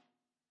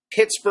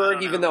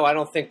 Pittsburgh, even though I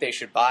don't think they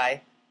should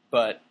buy.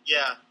 But,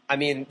 yeah. I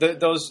mean,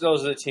 those are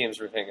the teams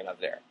we're thinking of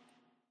there.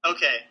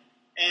 Okay.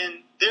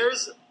 And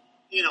there's,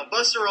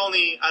 Buster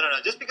Olney, I don't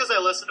know, just because I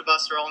listen to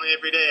Buster Olney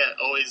every day, I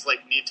always,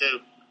 need to,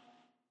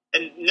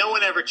 and no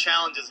one ever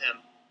challenges him.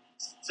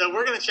 So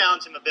we're going to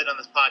challenge him a bit on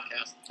this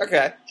podcast.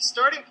 Okay. The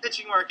starting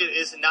pitching market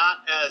is not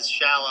as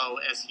shallow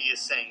as he is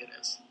saying it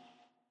is.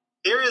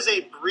 Here is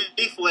a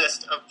brief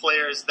list of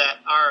players that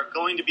are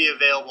going to be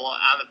available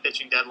on the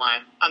pitching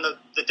deadline, on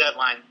the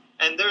deadline,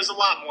 and there's a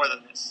lot more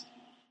than this.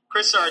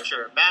 Chris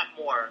Archer, Matt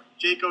Moore,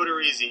 Jake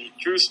Odorizzi,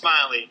 Drew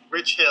Smyly,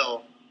 Rich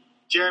Hill,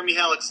 Jeremy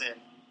Hellickson,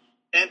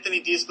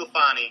 Anthony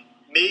DeSclafani,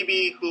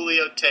 maybe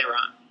Julio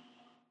Teheran,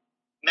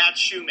 Matt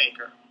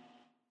Shoemaker,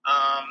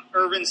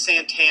 Irvin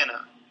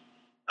Santana.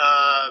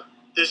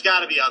 There's got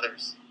to be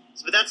others.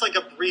 But that's like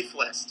a brief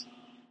list.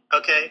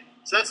 Okay?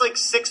 So that's like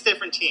 6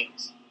 different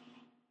teams.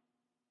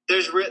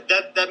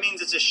 That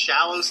means it's a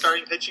shallow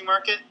starting pitching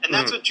market, and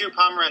that's what Drew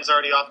Pomeranz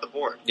already off the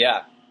board.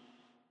 Yeah.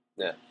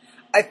 Yeah.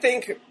 I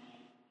think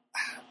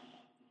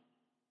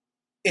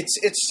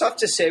it's tough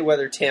to say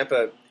whether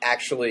Tampa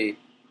actually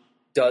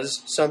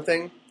does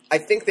something. I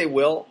think they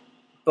will,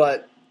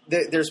 but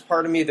there's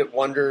part of me that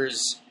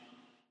wonders,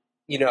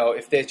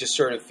 if they just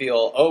sort of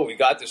feel, oh, we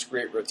got this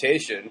great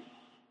rotation,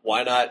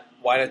 why not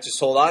just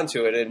hold on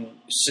to it and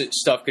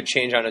stuff could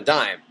change on a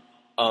dime.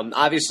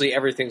 Obviously,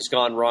 everything's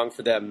gone wrong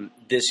for them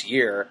this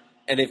year,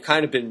 and they've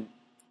kind of been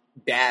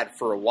bad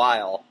for a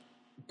while,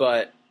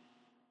 but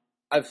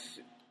I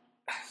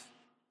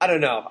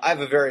don't know. I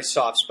have a very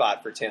soft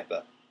spot for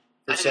Tampa.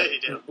 I know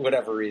you do.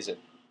 Whatever reason.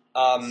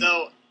 So,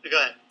 go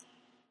ahead.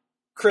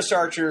 Chris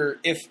Archer,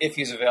 if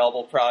he's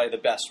available, probably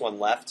the best one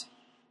left.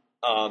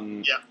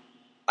 Yeah.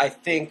 I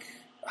think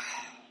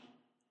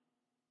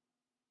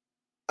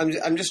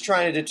I'm just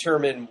trying to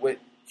determine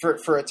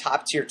for a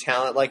top tier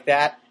talent like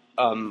that,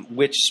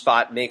 which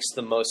spot makes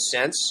the most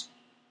sense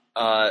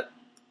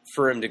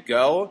for him to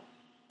go,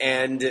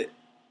 and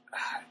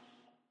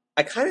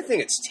I kind of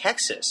think it's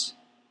Texas.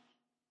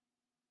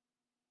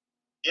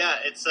 Yeah,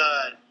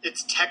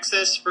 it's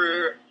Texas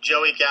for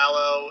Joey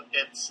Gallo.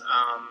 It's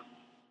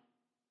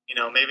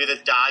maybe the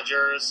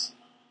Dodgers.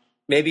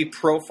 Maybe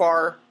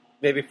Profar.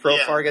 Maybe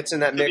Profar gets in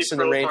that mix in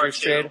the Rangers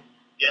trade.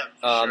 Yeah,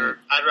 for sure.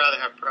 I'd rather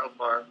have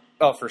Profar.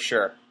 Oh, for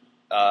sure.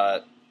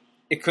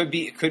 It could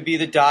be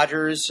the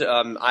Dodgers,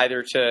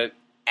 either to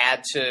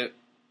add to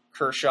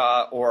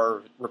Kershaw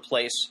or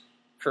replace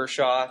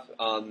Kershaw.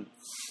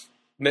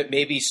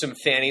 Maybe some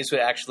fannies would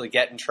actually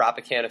get in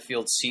Tropicana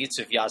Field seats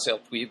if Yasiel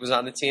Puig was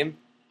on the team.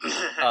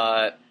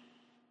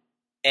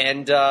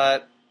 And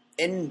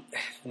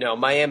no,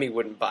 Miami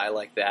wouldn't buy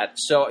like that.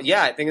 So,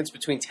 yeah, I think it's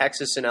between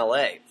Texas and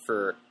L.A.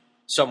 for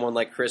someone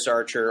like Chris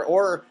Archer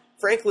or,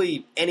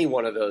 frankly, any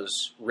one of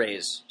those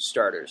Rays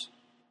starters.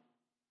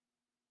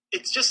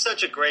 It's just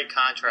such a great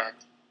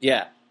contract.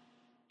 Yeah.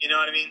 You know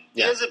what I mean?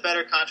 Yeah. He has a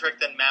better contract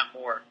than Matt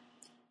Moore.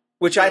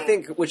 Which I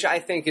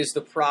think is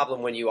the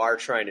problem when you are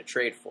trying to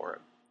trade for him.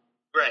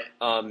 Right.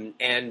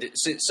 And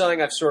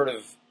something I've sort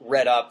of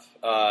read up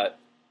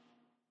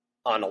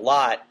on a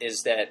lot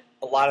is that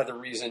a lot of the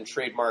reason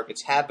trade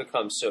markets have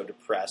become so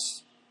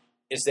depressed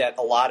is that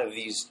a lot of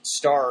these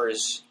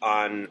stars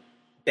on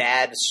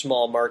bad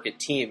small market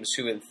teams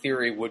who in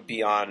theory would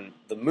be on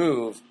the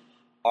move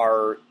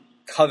are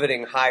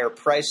coveting higher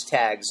price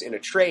tags in a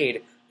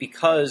trade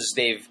because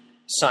they've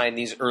signed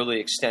these early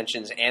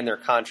extensions and their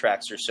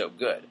contracts are so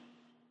good.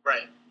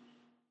 Right.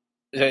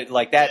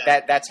 Like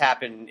that's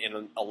happened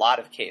in a lot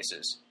of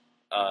cases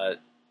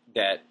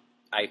that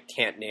I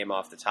can't name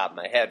off the top of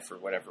my head for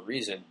whatever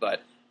reason,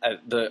 but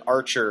the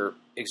Archer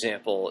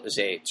example is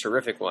a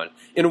terrific one.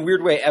 In a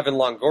weird way, Evan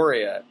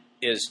Longoria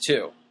is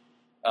too,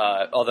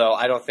 although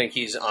I don't think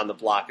he's on the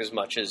block as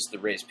much as the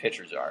Rays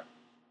pitchers are.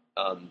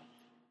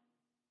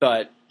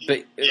 But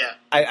yeah.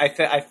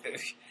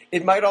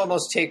 It might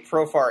almost take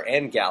Profar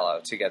and Gallo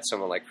to get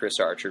someone like Chris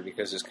Archer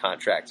because his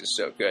contract is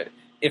so good.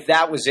 If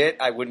that was it,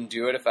 I wouldn't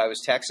do it if I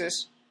was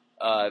Texas,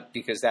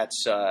 because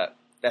that's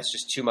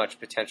just too much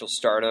potential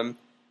stardom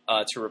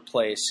to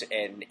replace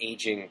an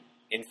aging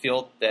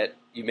infield that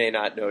you may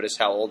not notice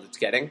how old it's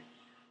getting.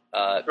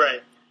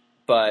 Right.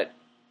 But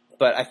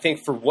I think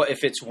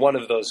if it's one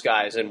of those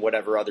guys and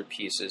whatever other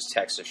pieces,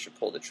 Texas should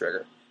pull the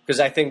trigger because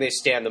I think they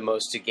stand the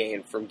most to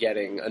gain from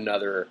getting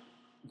another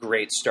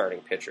great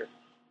starting pitcher.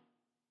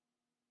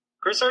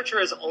 Chris Archer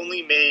has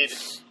only made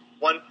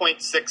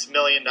 $1.6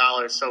 million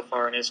so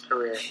far in his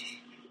career.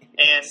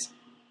 And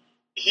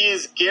he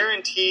is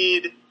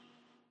guaranteed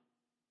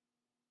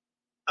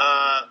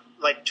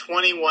like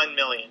 $21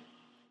 million.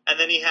 And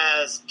then he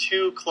has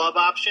 2 club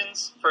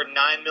options for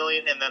 $9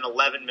 million and then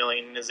 $11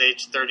 million in his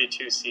age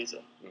 32 season.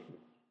 Mm-hmm.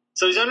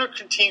 So he's under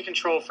team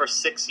control for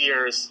 6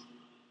 years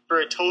for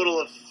a total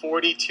of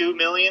 $42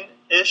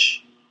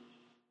 million-ish.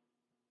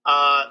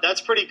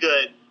 That's pretty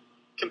good.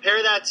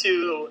 Compare that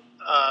to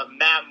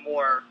Matt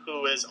Moore,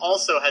 who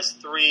also has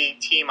 3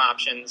 team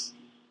options.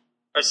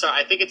 Or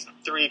sorry, I think it's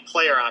 3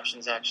 player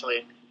options,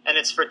 actually. And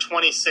it's for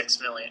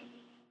 $26 million.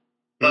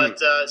 But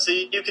so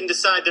you can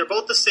decide. They're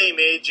both the same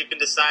age. You can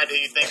decide who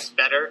you think's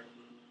better.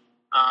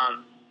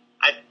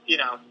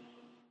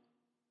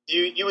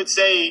 You would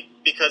say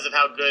because of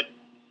how good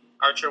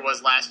Archer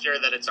was last year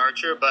that it's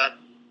Archer, but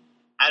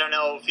I don't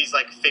know if he's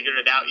figured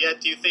it out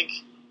yet. Do you think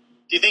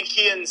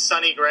he and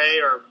Sonny Gray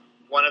or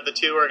one of the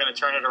two are going to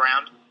turn it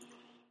around?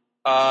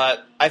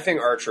 I think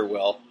Archer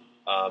will.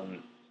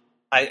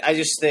 I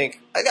just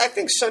think I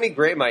think Sonny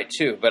Gray might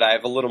too, but I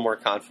have a little more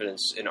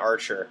confidence in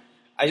Archer.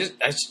 I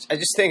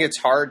just think it's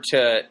hard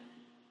to.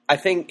 I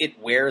think it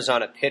wears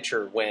on a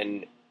pitcher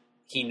when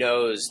he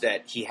knows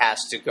that he has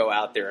to go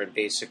out there and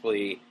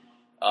basically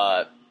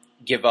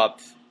give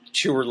up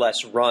 2 or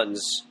less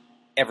runs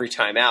every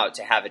time out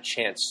to have a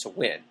chance to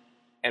win.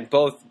 And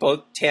both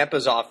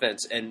Tampa's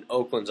offense and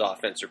Oakland's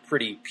offense are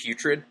pretty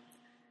putrid.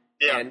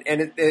 Yeah. And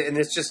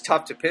it's just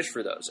tough to pitch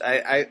for those.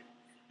 I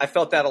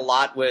felt that a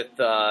lot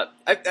with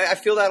I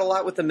feel that a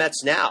lot with the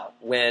Mets now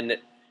when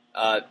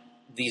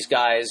these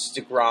guys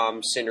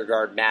DeGrom,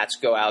 Syndergaard, Matz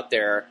go out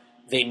there.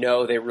 They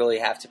know they really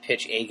have to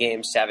pitch A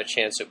games to have a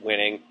chance at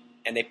winning,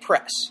 and they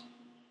press.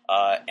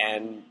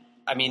 And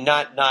I mean,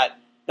 not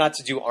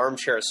to do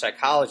armchair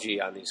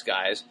psychology on these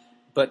guys,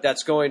 but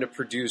that's going to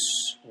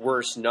produce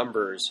worse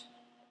numbers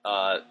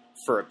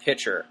for a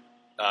pitcher,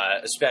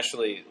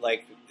 especially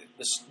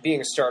being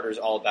a starter is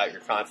all about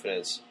your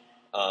confidence.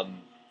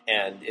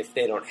 And if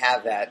they don't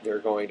have that, they're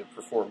going to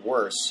perform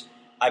worse.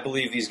 I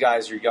believe these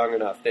guys are young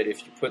enough that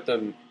if you put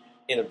them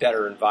in a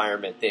better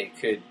environment, they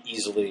could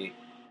easily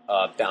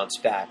bounce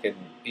back and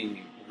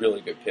be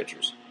really good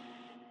pitchers.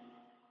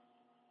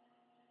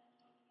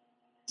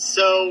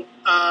 So,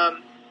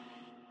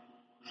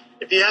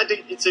 if you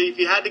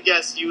had to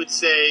guess, you would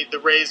say the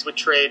Rays would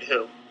trade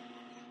who?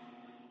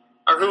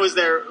 Or who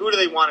do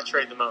they want to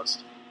trade the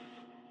most?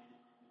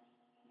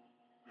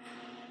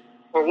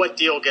 Or what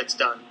deal gets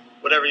done?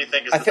 Whatever you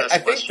think is the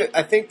best question.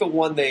 I think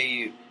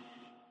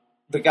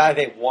the guy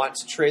they want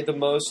to trade the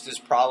most is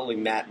probably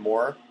Matt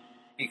Moore,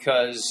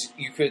 because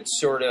you could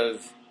sort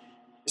of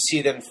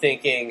see them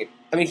thinking.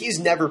 I mean, he's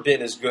never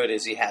been as good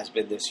as he has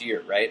been this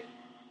year, right?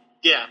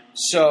 Yeah.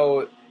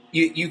 So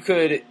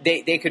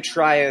they could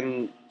try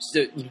and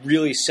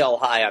really sell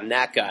high on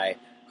that guy,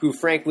 who,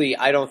 frankly,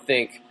 I don't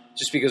think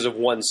just because of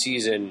one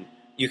season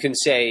you can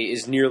say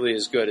is nearly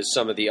as good as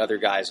some of the other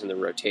guys in the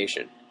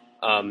rotation.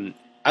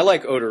 I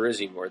like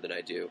Odorizzi more than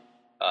I do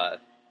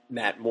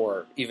Matt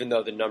Moore, even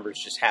though the numbers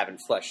just haven't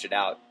fleshed it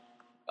out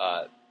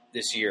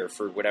this year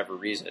for whatever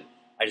reason.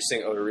 I just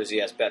think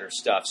Odorizzi has better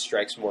stuff,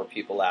 strikes more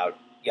people out,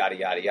 yada,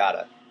 yada,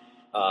 yada.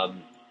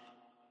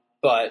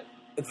 But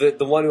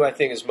the one who I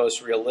think is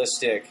most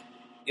realistic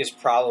is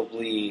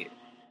probably,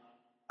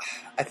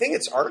 I think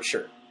it's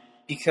Archer,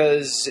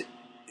 because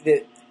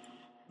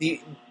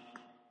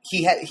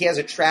he has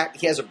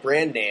a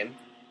brand name,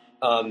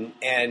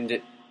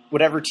 and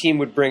whatever team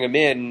would bring him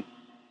in,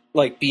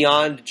 like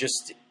beyond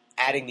just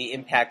adding the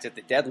impact at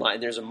the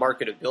deadline, there's a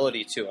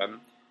marketability to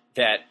him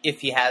that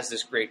if he has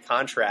this great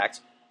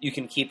contract, you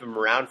can keep him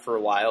around for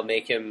a while,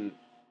 make him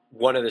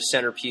one of the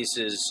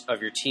centerpieces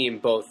of your team,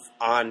 both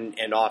on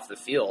and off the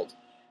field.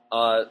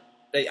 I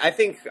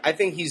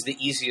think he's the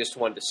easiest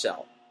one to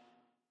sell.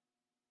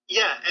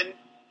 Yeah, and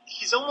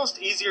he's almost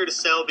easier to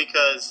sell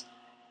because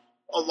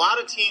a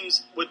lot of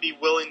teams would be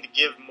willing to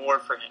give more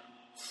for him.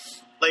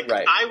 Like,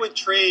 right. I would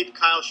trade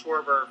Kyle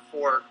Schwarber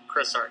for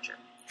Chris Archer.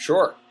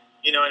 Sure.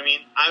 You know what I mean?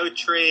 I would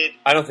trade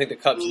I don't think the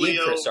Cubs need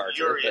Julio Chris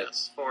Archer.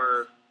 Urias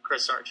for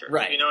Chris Archer.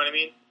 Right. You know what I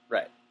mean?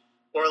 Right.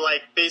 Or,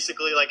 like,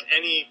 basically,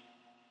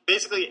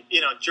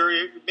 you know,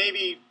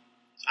 maybe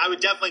I would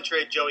definitely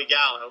trade Joey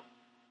Gallo.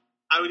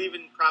 I would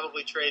even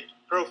probably trade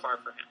Profar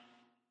for him.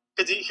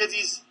 Because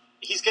he's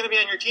going to be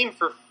on your team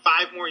for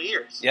 5 more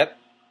years. Yep.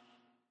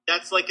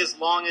 That's like as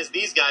long as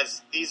these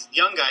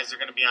young guys are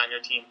going to be on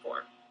your team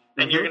for.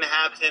 And you're going to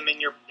have him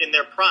in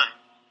their prime.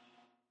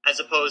 As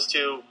opposed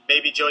to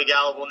maybe Joey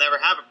Gallo will never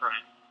have a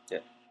prime. Yeah.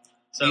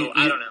 So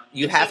I don't know.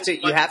 You have to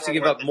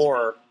give up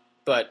more,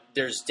 but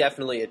there's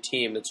definitely a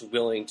team that's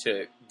willing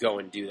to go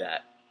and do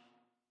that.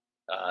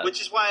 Which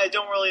is why I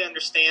don't really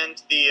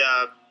understand the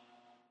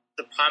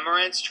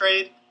Pomerantz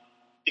trade,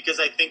 because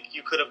I think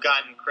you could have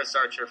gotten Chris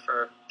Archer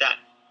for that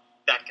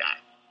guy.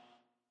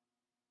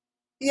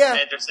 Yeah.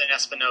 Anderson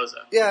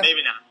Espinoza. Yeah.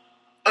 Maybe not.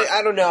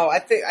 I don't know. I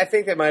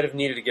think they might have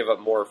needed to give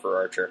up more for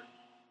Archer.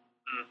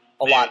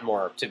 A lot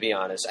more, to be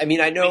honest. I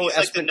mean, I know he's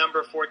like the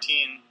number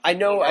 14. I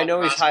know he's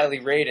prospect. highly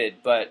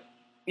rated, but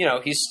you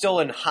know he's still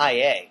in high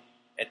A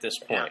at this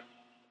point.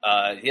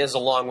 Yeah. He has a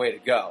long way to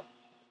go,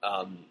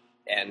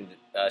 and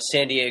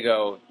San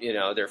Diego, you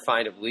know, they're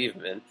fine to believe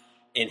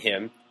in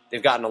him.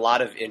 They've gotten a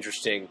lot of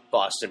interesting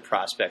Boston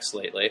prospects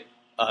lately.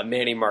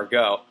 Manny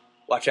Margot,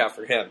 watch out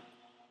for him.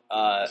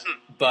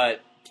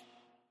 But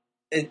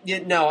I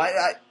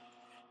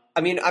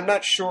mean, I'm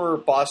not sure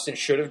Boston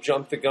should have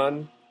jumped the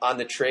gun on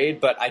the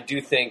trade, but I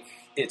do think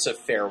it's a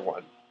fair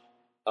one,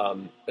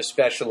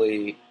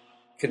 especially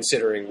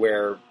considering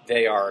where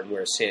they are and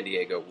where San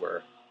Diego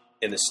were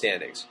in the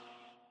standings.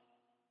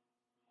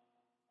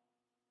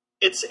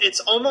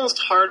 It's almost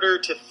harder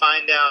to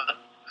find out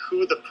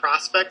who the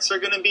prospects are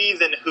going to be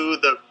than who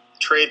the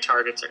trade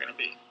targets are going to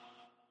be,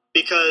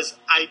 because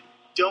I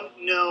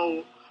don't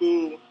know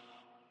who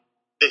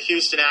the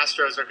Houston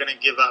Astros are going to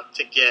give up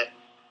to get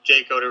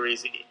Jake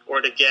Odorizzi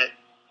or to get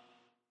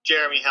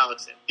Jeremy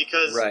Hellickson,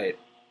 because right.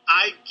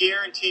 I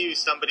guarantee you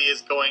somebody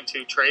is going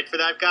to trade for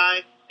that guy,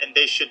 and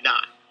they should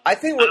not. I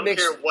don't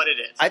care what it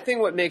is. I think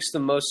what makes the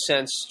most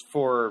sense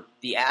for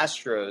the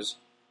Astros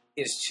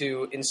is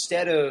to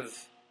instead of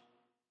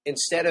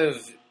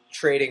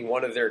trading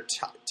one of their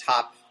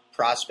top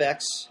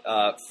prospects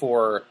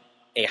for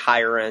a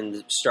higher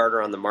end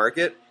starter on the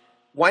market,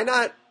 why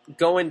not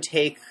go and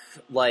take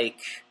like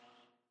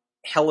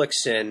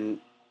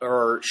Hellickson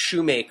or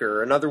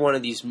Shoemaker, another one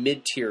of these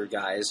mid tier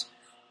guys,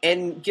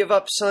 and give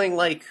up something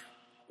like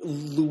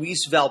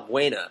Luis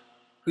Valbuena,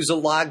 who's a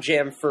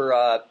logjam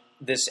for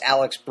this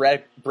Alex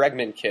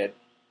Bregman kid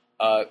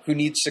who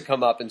needs to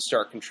come up and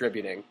start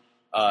contributing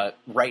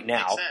right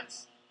now. Makes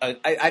sense.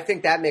 I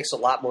think that makes a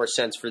lot more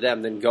sense for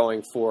them than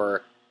going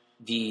for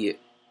the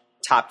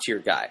top-tier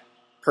guy,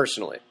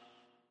 personally.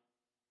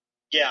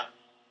 Yeah.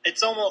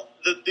 It's almost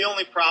the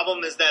only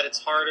problem is that it's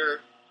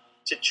harder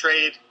to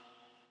trade.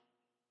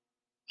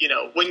 You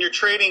know, when you're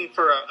trading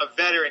for a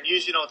veteran,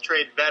 usually don't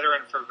trade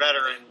veteran for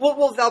veteran.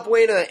 Well,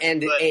 Valbuena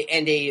and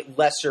a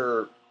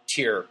lesser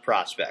tier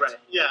prospect. Right.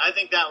 Yeah, I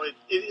think that would.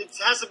 It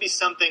has to be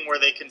something where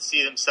they can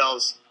see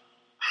themselves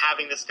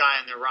having this guy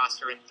on their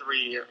roster in 3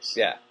 years.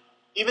 Yeah.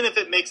 Even if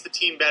it makes the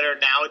team better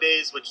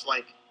nowadays, which,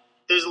 like,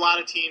 there's a lot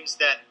of teams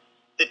that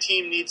the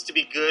team needs to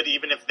be good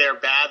even if they're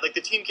bad. Like,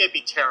 the team can't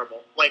be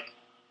terrible. Like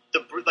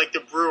the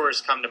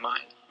Brewers come to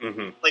mind.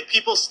 Mm-hmm. Like,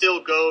 people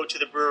still go to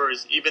the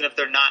Brewers even if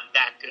they're not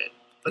that good.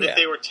 But if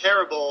they were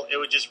terrible, it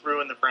would just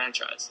ruin the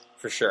franchise.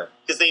 For sure.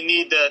 Because they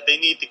need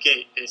the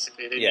gate,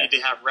 basically. They need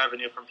to have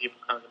revenue from people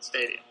coming to the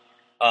stadium.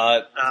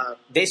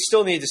 They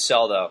still need to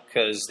sell, though,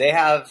 because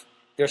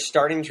they're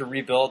starting to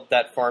rebuild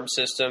that farm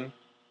system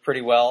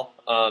pretty well.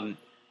 A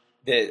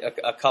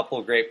couple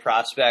of great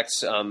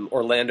prospects.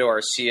 Orlando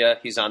Arcia,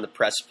 he's on the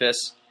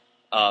precipice,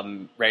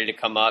 ready to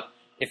come up.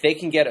 If they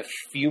can get a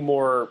few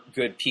more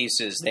good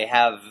pieces, they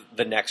have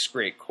the next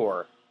great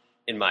core,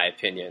 in my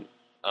opinion.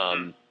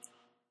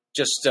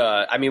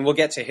 We'll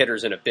get to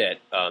hitters in a bit,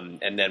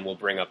 and then we'll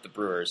bring up the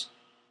Brewers.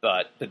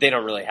 But they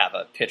don't really have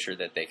a pitcher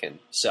that they can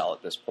sell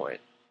at this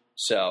point.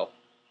 So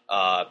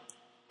I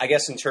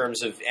guess in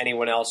terms of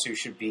anyone else who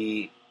should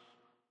be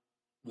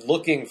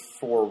looking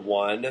for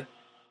one,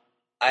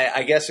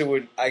 I guess it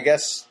would. I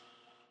guess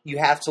you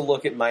have to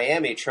look at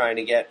Miami trying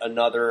to get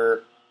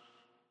another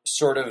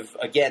sort of,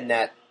 again,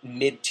 that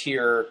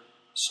mid-tier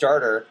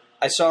starter.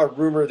 I saw a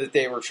rumor that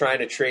they were trying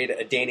to trade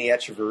Adeiny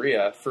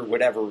Echeverria for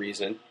whatever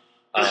reason.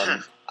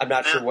 I'm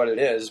not sure what it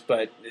is,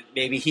 but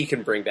maybe he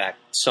can bring back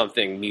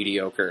something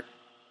mediocre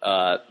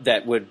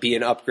that would be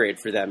an upgrade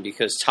for them,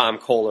 because Tom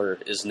Kohler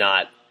is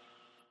not.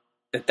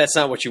 That's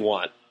not what you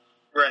want.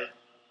 Right.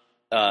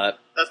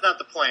 That's not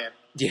the plan.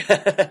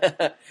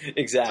 Yeah,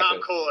 exactly.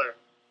 Tom Kohler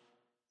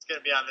is going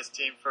to be on this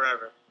team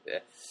forever. Yeah.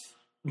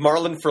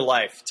 Marlin for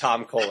life,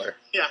 Tom Kohler.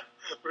 Yeah,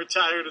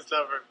 retired as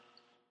ever.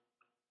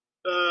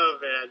 Oh,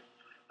 man.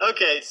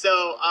 Okay,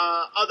 so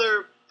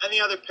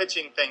any other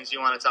pitching things you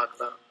want to talk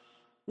about?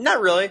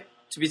 Not really,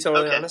 to be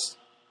totally honest.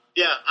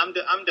 Yeah, I'm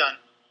done.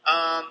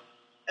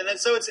 And then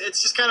so it's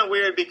just kind of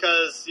weird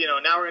because,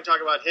 now we're going to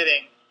talk about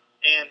hitting,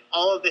 and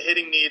all of the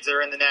hitting needs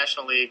are in the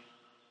National League,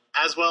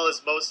 as well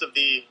as most of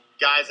the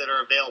guys that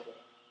are available.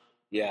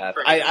 Yeah,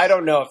 I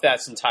don't know if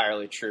that's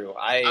entirely true. All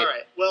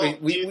right. Well,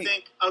 do you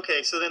think...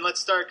 Okay, so then let's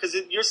start, because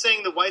you're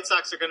saying the White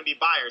Sox are going to be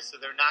buyers, so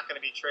they're not going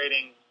to be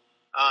trading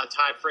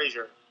Ty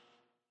Frazier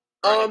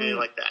or anybody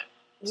like that.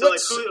 So,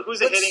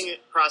 who's a hitting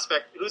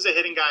prospect? Who's a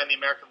hitting guy in the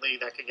American League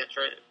that could get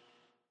traded?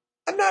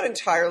 I'm not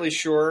entirely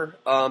sure.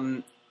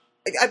 I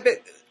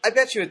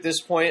bet you at this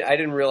point, I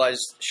didn't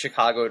realize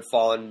Chicago had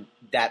fallen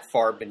that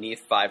far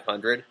beneath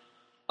 500.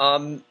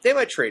 They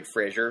might trade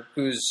Frazier,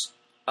 who's...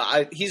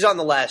 he's on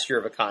the last year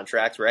of a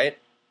contract, right?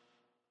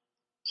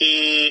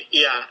 He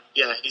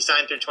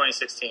signed through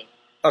 2016.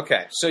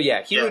 Okay, so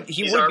yeah,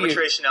 he's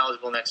arbitration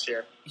eligible next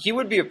year. He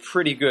would be a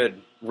pretty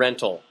good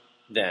rental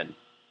then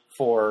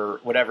for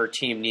whatever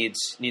team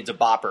needs a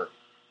bopper.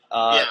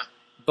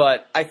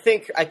 But I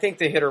think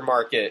the hitter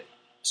market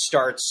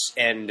starts,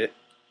 and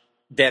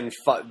then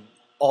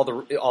all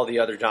the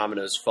other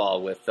dominoes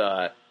fall with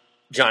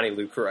Johnny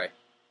Lucroy,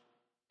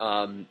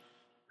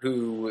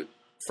 who.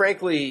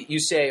 Frankly, you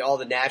say all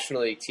the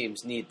National League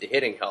teams need the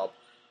hitting help.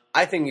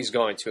 I think he's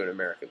going to an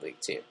American League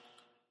team.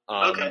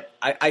 Okay.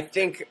 I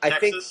think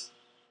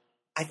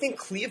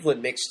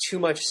Cleveland makes too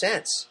much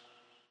sense.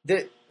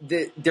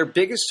 Their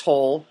biggest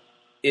hole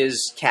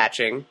is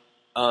catching,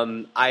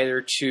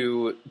 either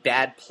to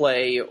bad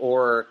play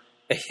or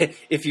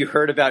if you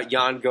heard about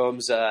Yan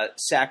Gomes'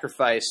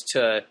 sacrifice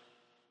to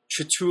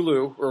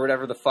Chitulu or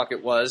whatever the fuck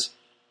it was,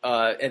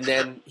 and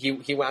then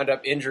he wound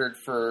up injured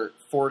for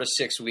 4 to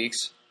 6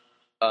 weeks.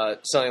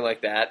 Something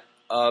like that.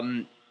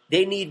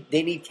 They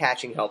need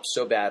catching help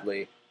so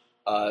badly.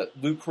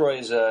 Lucroy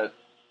is a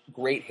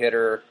great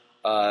hitter,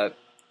 a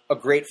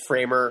great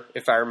framer,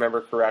 if I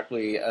remember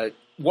correctly.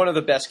 One of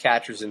the best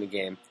catchers in the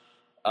game.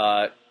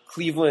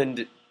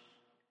 Cleveland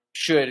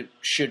should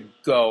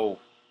go.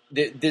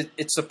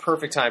 It's the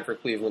perfect time for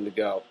Cleveland to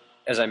go,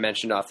 as I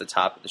mentioned off the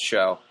top of the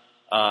show.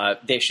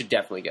 They should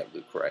definitely get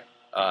Lucroy.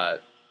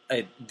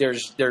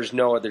 There's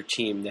no other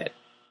team that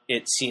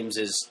it seems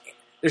as.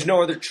 There's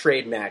no other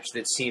trade match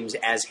that seems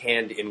as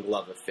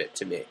hand-in-glove a fit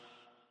to me.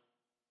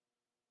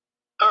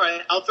 All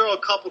right, I'll throw a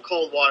couple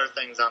cold water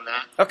things on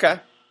that.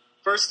 Okay.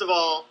 First of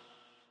all,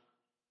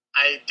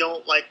 I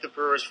don't like the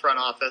Brewers front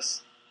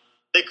office.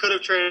 They could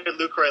have traded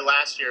Lucroy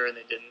last year, and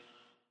they didn't.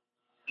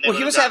 Well,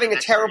 he was having a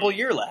terrible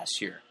year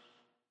last year.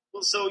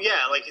 Well, so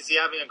yeah, is he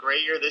having a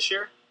great year this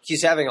year?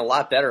 He's having a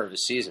lot better of a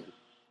season.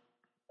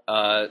 He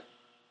was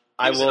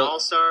an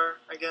all-star,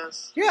 I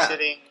guess. Yeah.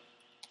 Sitting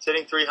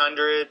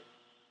 300.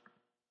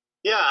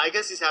 Yeah, I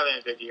guess he's having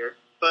a good year.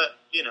 But,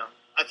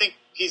 I think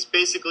he's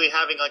basically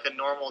having like a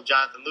normal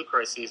Jonathan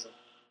Lucroy season.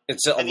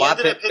 It's a and lot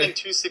he ended up hitting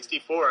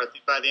 264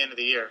 by the end of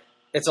the year.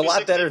 It's a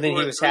lot better than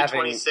he was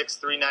having. 326,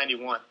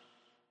 391.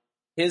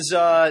 His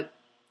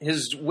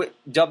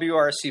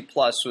WRC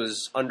plus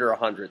was under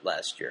 100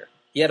 last year.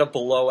 He had a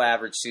below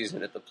average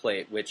season at the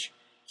plate, which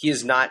he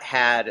has not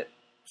had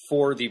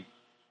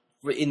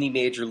in the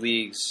major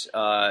leagues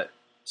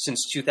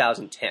since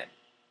 2010.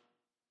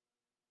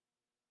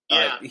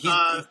 Yeah,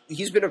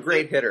 he's been a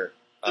great hitter.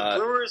 The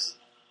Brewers'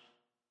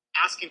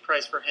 asking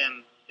price for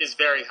him is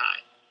very high,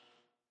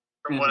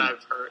 from what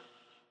I've heard.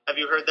 Have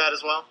you heard that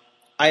as well?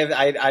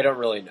 I don't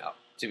really know,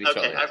 to be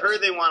totally honest. I've heard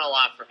they want a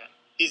lot for him.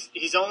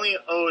 He's only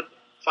owed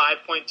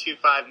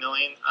 $5.25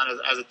 million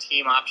as a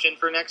team option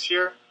for next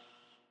year.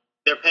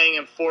 They're paying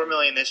him $4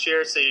 million this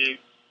year, so you're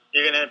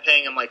going to end up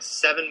paying him like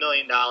 $7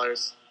 million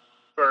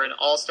for an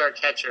all-star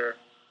catcher.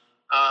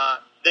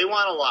 They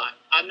want a lot.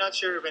 I'm not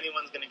sure if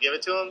anyone's going to give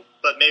it to him,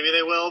 but maybe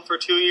they will for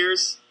 2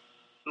 years.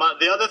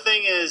 The other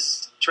thing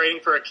is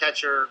trading for a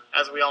catcher,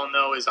 as we all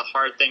know, is a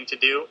hard thing to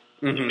do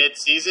in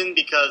mid-season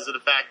because of the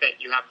fact that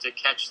you have to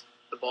catch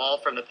the ball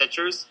from the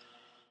pitchers.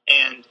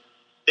 And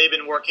they've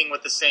been working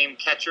with the same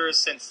catchers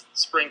since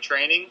spring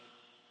training,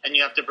 and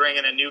you have to bring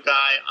in a new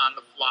guy on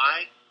the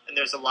fly. And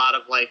there's a lot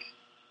of,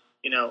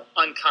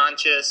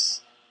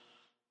 unconscious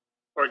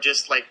or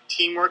just,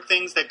 teamwork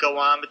things that go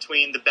on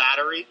between the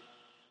battery.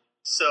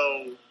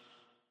 So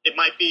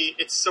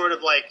it's sort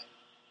of like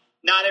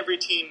not every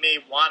team may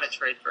want to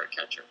trade for a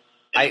catcher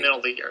in the middle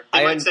of the year.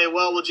 They might say,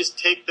 well, we'll just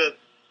take the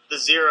the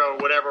zero or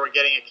whatever we're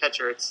getting at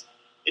catcher, it's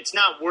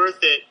not worth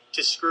it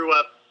to screw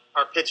up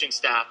our pitching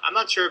staff. I'm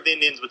not sure if the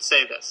Indians would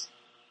say this.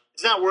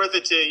 It's not worth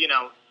it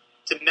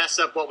to mess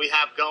up what we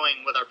have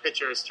going with our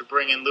pitchers to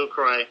bring in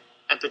Lucroy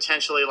and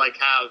potentially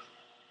have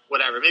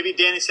whatever. Maybe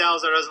Danny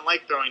Salazar doesn't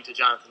like throwing to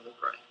Jonathan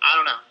Lucroy. I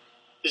don't know.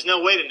 There's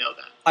no way to know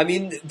that. I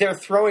mean, they're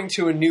throwing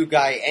to a new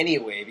guy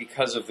anyway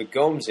because of the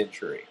Gomes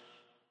injury.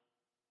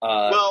 The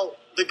guy. Well,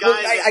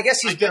 I guess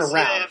he's been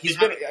around. He's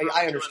been.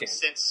 I understand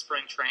since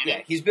spring training.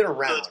 Yeah, he's been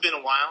around. So it's been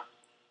a while.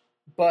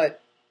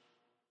 But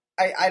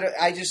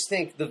I just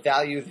think the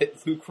value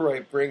that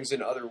Lucroy brings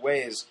in other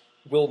ways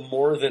will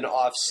more than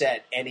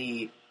offset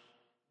any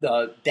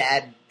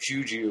bad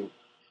juju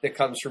that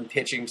comes from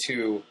pitching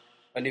to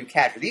a new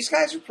catcher. These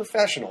guys are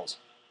professionals.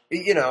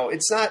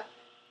 It's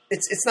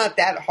not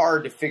that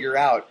hard to figure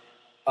out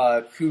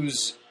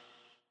who's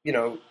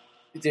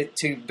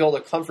to build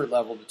a comfort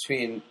level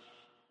between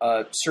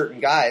certain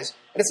guys.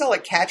 And it's not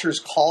like catchers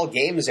call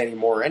games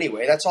anymore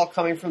anyway. That's all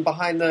coming from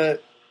behind the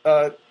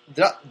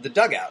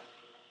dugout.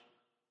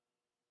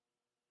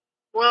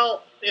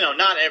 Well,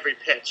 not every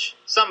pitch.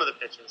 Some of the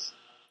pitches.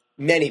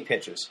 Many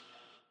pitches.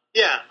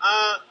 Yeah,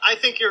 I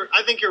think you're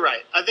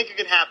right. I think it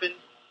could happen.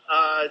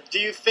 Do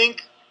you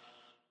think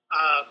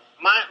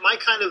my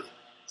kind of?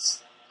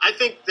 I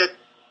think that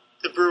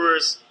the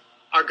Brewers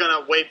are going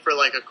to wait for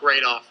a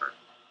great offer.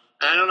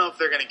 And I don't know if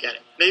they're going to get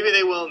it. Maybe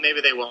they will.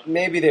 Maybe they won't.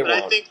 Maybe they won't.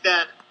 But I think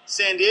that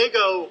San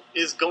Diego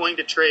is going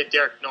to trade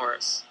Derek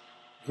Norris.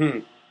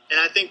 And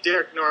I think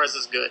Derek Norris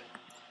is good.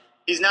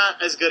 He's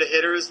not as good a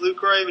hitter as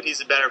Lucroy, but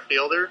he's a better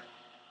fielder,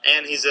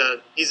 and he's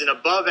an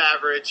above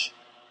average.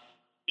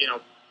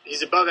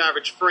 He's above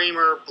average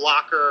framer,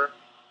 blocker,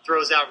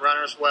 throws out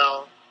runners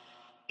well.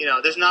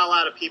 There's not a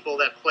lot of people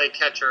that play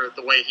catcher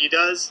the way he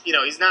does.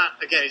 He's not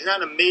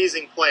an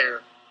amazing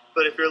player,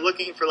 but if you're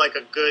looking for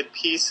a good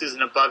piece who's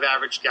an above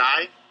average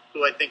guy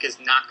who I think is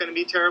not going to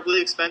be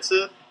terribly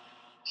expensive,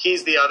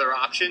 he's the other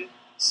option.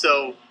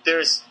 So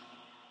there's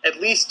at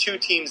least two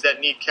teams that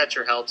need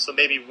catcher help, so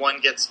maybe one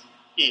gets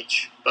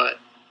each. But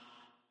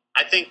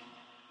I think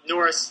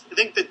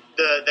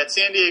that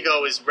San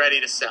Diego is ready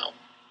to sell.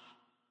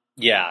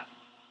 Yeah.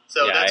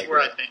 So that's where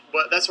I think.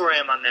 That's where I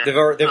am on that.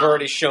 They've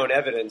already shown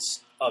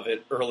evidence of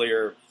it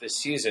earlier this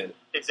season.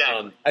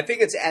 Exactly. I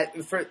think it's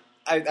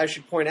I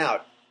should point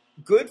out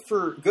good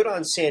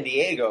on San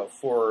Diego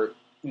for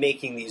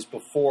making these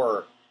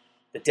before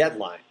the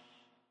deadline.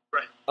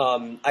 Right.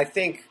 I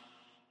think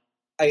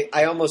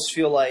I almost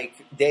feel like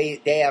they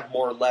have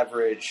more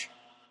leverage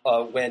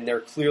when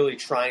they're clearly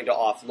trying to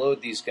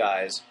offload these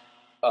guys.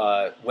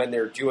 When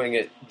they're doing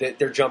it,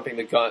 they're jumping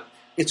the gun.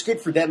 It's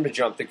good for them to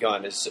jump the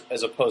gun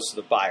as opposed to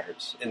the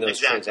buyers in those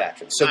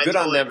transactions. So good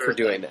on them for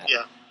doing that.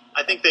 Yeah,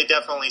 I think they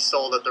definitely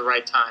sold at the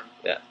right time.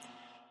 Yeah.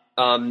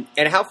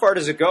 And how far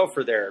does it go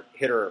for their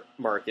hitter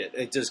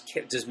market?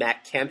 Does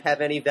Matt Kemp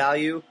have any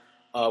value?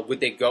 Would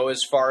they go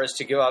as far as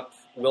to give up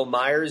Will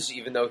Myers,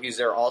 even though he's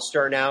their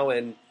all-star now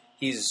and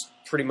he's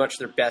pretty much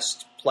their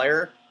best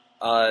player?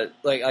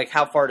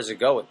 How far does it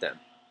go with them?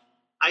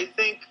 I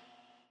think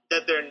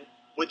that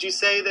would you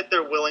say that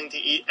they're willing to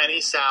eat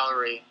any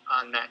salary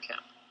on Matt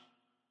Kemp?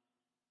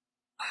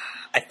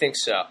 I think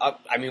so.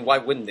 I mean, why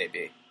wouldn't they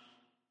be?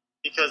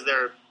 Because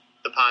they're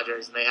the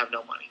Padres and they have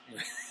no money.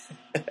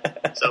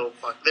 So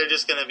they're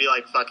just going to be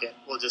like, fuck it,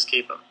 we'll just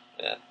keep him.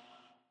 Yeah.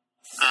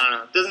 I don't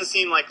know. It doesn't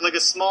seem like a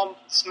small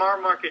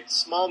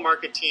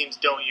market teams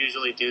don't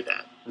usually do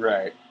that.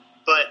 Right.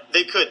 But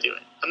they could do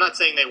it. I'm not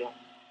saying they won't.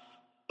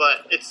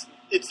 But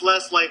it's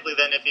less likely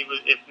than if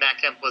Matt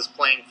Kemp was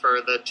playing for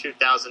the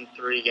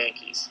 2003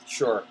 Yankees.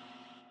 Sure.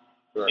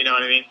 You know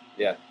what I mean?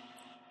 Yeah.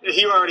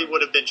 He already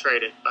would have been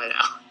traded by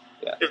now.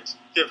 Yeah.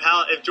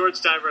 If George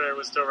Steinbrenner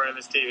was still running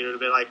this team, he would have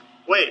been like,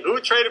 wait, who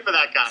traded for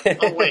that guy?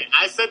 Oh, wait,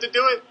 I said to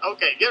do it?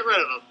 Okay, get rid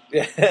of him.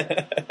 Yeah.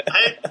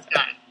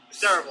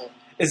 Terrible.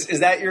 Is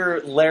that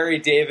your Larry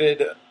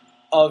David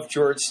of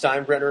George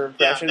Steinbrenner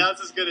impression? Yeah,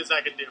 that's as good as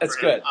I could do That's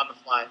for good. him on the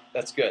fly.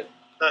 That's good.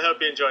 I hope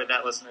you enjoyed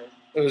that, listeners.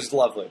 It was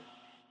lovely.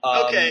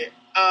 Okay,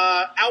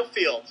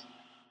 outfield.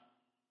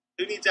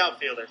 Who needs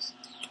outfielders?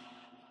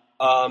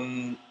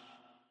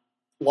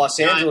 Los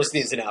Angeles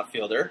needs an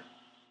outfielder.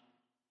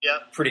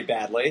 Yep. Pretty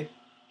badly.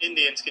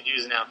 Indians could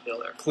use an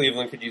outfielder.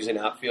 Cleveland could use an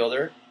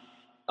outfielder.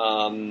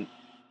 And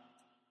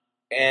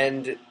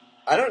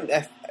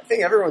I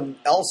think everyone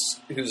else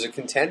who's a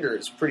contender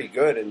is pretty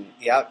good.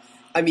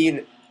 I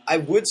mean, I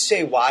would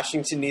say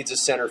Washington needs a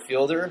center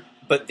fielder,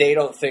 but they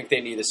don't think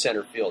they need a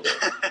center fielder.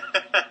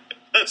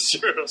 That's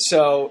true.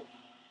 So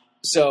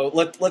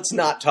let's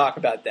not talk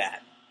about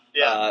that.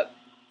 Yeah.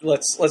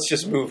 Let's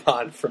just move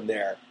on from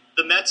there.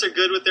 The Mets are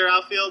good with their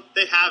outfield.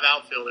 They have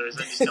outfielders.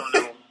 I just don't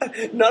know.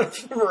 None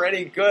of them are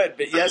any good,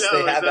 but yes,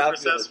 they have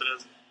outfielders.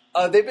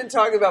 They've been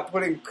talking about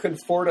putting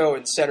Conforto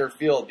in center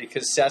field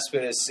because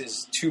Cespedes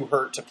is too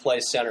hurt to play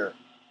center.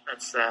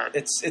 That's sad.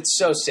 It's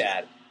so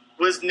sad.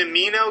 Was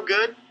Nimino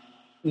good?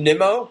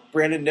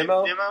 Brandon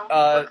Nimmo? Nimmo?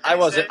 I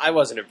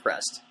wasn't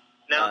impressed.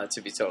 No.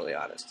 To be totally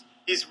honest.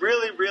 He's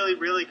really, really,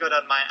 really good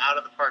on my out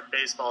of the park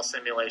baseball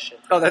simulation.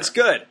 Oh, that's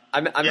good.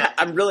 Yeah.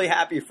 I'm really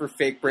happy for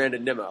fake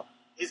Brandon Nimmo.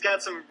 He's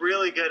got some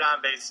really good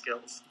on base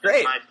skills.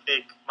 Great. My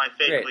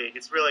fake Great. league.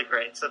 It's really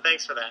great. So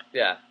thanks for that.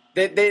 Yeah.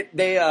 They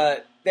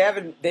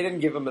didn't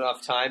give him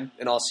enough time,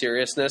 in all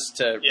seriousness,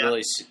 to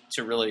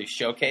really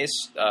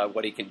showcase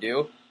what he can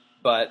do.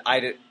 But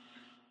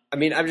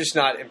I'm just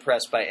not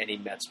impressed by any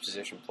Mets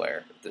position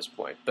player at this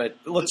point. But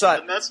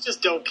The Mets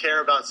just don't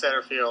care about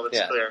center field.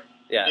 It's clear.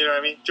 Yeah. You know what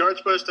I mean?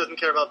 George Bush doesn't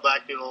care about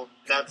black people.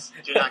 Mets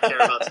do not care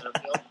about center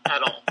field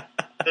at all.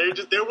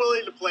 They're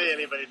willing to play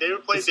anybody. They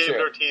would play It's David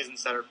true. Ortiz in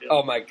center field.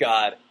 Oh my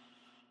God.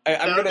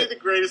 That would be the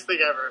greatest thing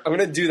ever. I'm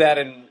gonna do that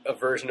in a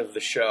version of the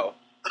show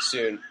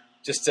soon,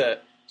 just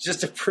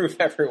to prove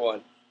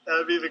everyone. That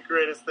would be the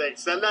greatest thing.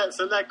 Send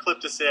that clip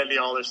to Sandy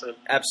Alderson.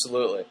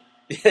 Absolutely.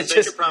 They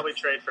could probably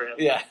trade for him.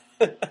 Yeah.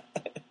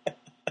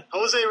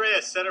 Jose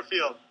Reyes, center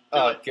field.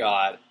 Oh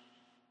God.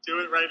 Do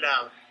it right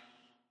now.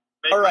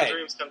 Make All my right.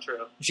 dreams come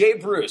true. Jay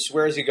Bruce,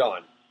 where is he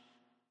going?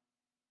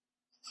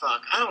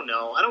 Fuck, I don't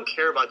know. I don't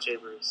care about Jay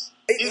Bruce.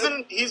 He's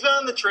been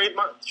on the trade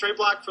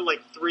block for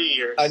like 3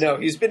 years. I know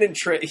he's been in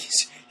trade.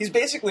 He's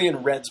basically in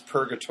Reds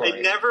purgatory.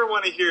 I never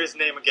want to hear his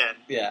name again.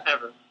 Yeah.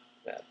 Ever.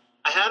 Yeah.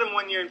 I had him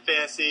 1 year in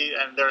fantasy,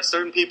 and there are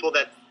certain people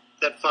that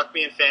fuck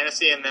me in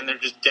fantasy, and then they're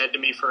just dead to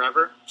me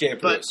forever. Jay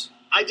Bruce.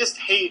 But I just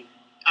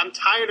I'm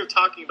tired of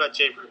talking about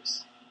Jay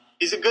Bruce.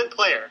 He's a good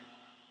player.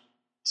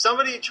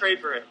 Somebody trade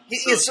for him.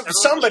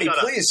 Somebody,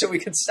 please, so we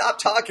can stop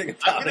talking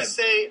about him.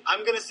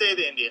 I'm gonna say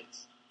the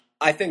Indians.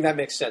 I think that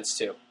makes sense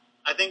too.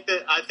 I think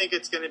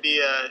it's going to be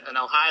an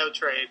Ohio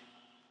trade.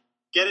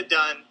 Get it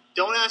done.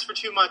 Don't ask for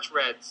too much,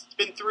 Reds. It's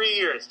been 3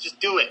 years. Just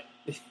do it.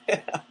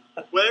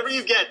 Whatever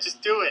you get,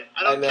 just do it.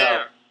 I don't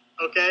care.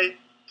 Okay?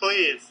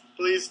 Please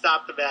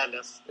stop the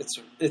madness. It's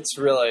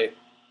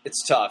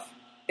tough,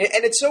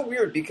 and it's so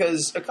weird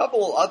because a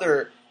couple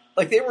other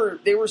they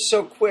were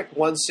so quick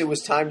once it was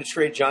time to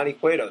trade Johnny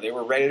Cueto. They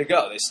were ready to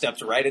go. They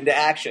stepped right into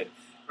action.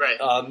 Right.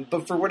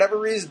 But for whatever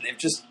reason, they've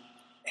just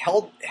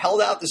held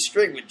out the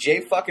string with Jay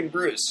fucking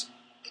Bruce.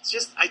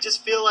 I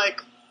just feel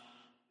like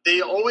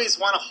they always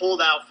want to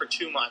hold out for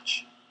too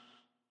much.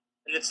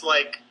 And it's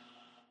like,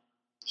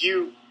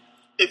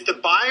 if the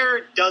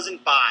buyer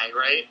doesn't buy,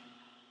 right,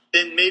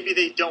 then maybe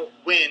they don't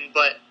win,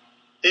 but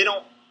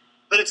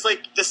it's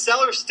like the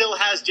seller still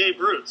has Jay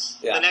Bruce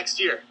the next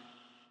year.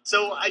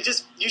 So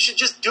you should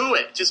just do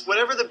it. Just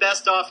whatever the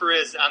best offer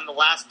is on the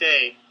last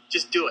day,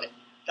 just do it.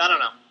 I don't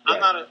know.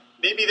 Right.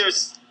 Maybe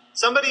there's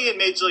somebody in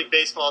Major League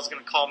Baseball is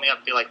going to call me up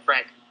and be like,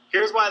 Frank,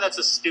 here's why that's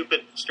a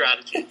stupid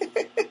strategy.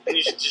 And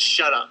you should just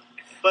shut up.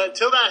 But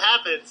until that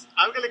happens,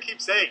 I'm going to keep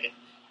saying it.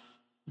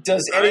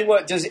 Does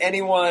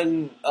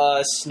anyone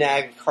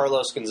snag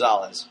Carlos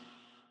Gonzalez?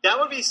 That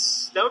would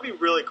be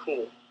really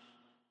cool.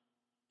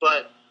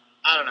 But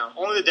I don't know.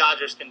 Only the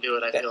Dodgers can do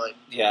it, I feel like.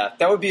 Yeah,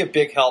 that would be a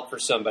big help for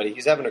somebody.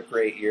 He's having a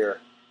great year.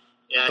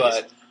 Yeah,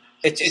 but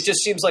it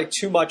just seems like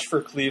too much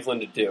for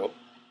Cleveland to do.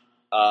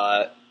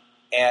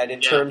 And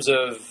in terms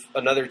of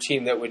another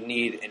team that would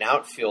need an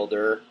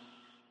outfielder,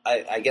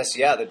 I guess,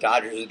 the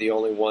Dodgers are the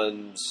only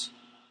ones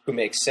who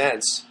make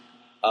sense.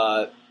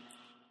 I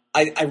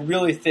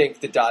really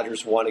think the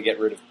Dodgers want to get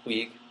rid of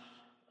Puig.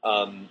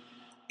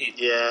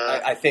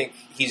 I think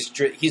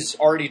he's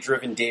already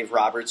driven Dave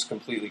Roberts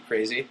completely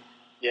crazy.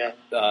 Yeah.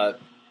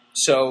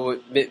 So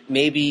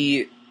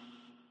maybe,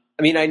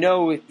 I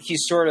know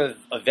he's sort of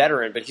a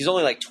veteran, but he's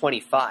only like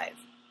 25.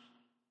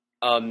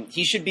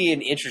 He should be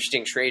an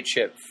interesting trade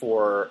chip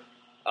for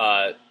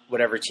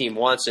whatever team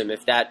wants him.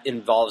 If that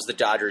involves the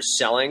Dodgers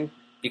selling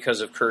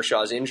because of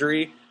Kershaw's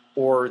injury,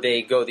 or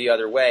they go the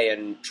other way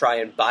and try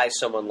and buy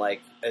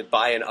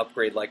an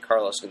upgrade like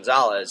Carlos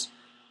Gonzalez.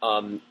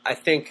 I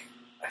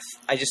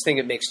just think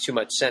it makes too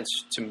much sense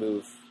to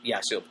move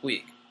Yasiel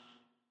Puig.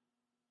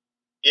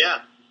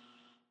 Yeah.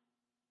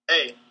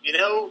 Hey, you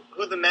know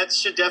who the Mets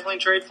should definitely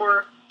trade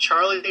for?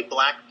 Charlie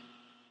Blackmon.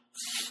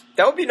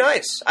 That would be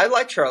nice. I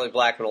like Charlie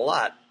Blackmon a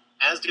lot.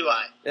 As do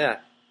I. Yeah.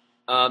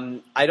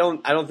 I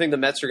don't think the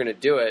Mets are going to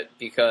do it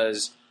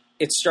because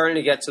it's starting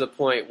to get to the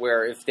point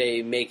where if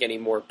they make any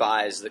more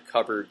buys, the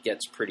cupboard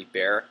gets pretty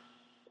bare.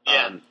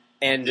 Yeah.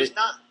 And there's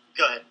not.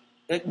 Go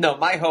ahead. No,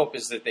 my hope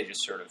is that they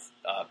just sort of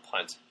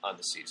punt on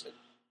the season.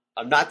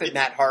 Not that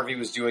Matt Harvey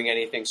was doing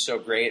anything so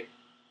great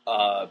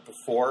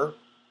before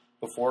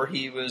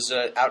he was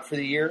out for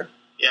the year.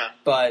 Yeah.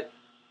 But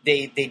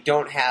they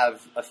don't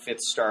have a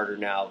fifth starter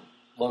now.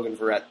 Logan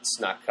Verrett's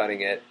not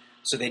cutting it.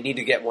 So they need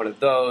to get one of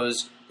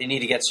those. They need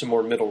to get some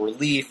more middle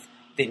relief.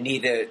 They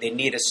need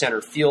a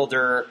center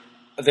fielder.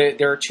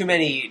 There are too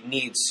many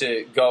needs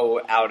to go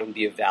out and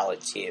be a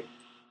valid team.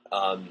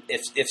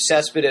 If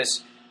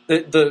Cespedes,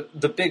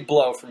 the big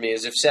blow for me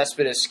is if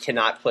Cespedes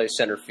cannot play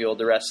center field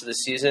the rest of the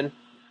season,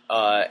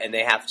 and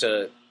they have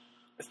to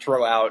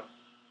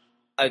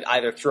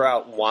either throw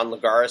out Juan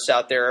Lagares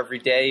out there every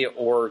day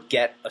or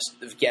get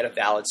a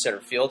valid center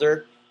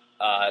fielder,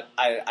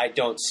 I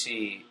don't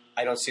see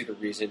the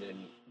reason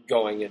in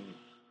going and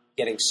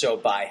getting so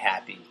by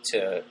happy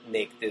to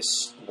make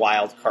this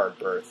wild card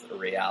berth a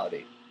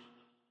reality.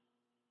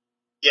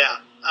 Yeah.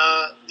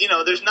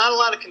 There's not a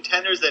lot of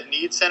contenders that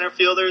need center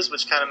fielders,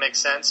 which kind of makes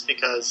sense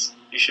because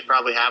you should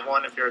probably have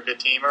one if you're a good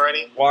team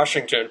already.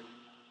 Washington.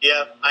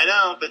 Yeah, I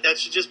know, but that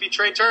should just be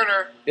Trey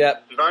Turner.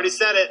 Yep. We've already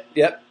said it.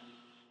 Yep.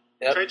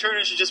 Trey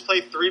Turner should just play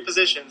 3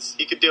 positions.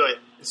 He could do it.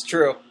 It's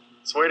true.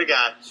 Swear to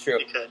God. It's true.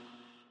 He could.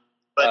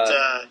 But,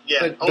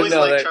 always no,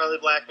 liked Charlie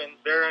Blackmon.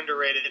 Very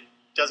underrated.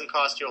 Doesn't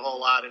cost you a whole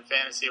lot in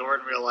fantasy or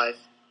in real life.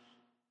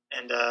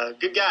 And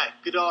good guy.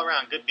 Good all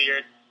around. Good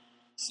beard.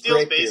 Steals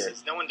Great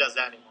bases. beard. No one does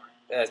that anymore.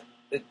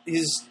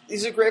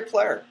 He's a great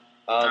player.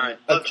 All right.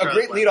 A Love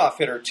Charlie great Blackmon. leadoff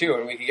hitter, too,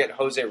 and we could get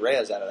Jose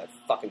Reyes out of that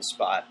fucking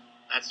spot.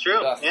 That's true.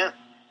 Ugh. Yeah.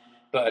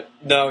 But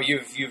no,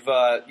 you've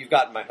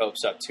gotten my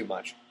hopes up too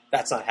much.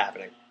 That's not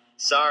happening.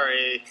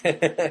 Sorry.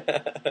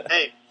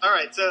 Hey, all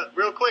right. So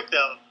real quick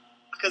though,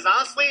 because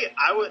honestly,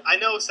 I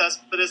know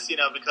Cespedes,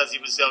 because he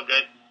was so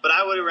good, but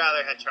I would have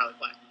rather had Charlie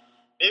Black.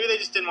 Maybe they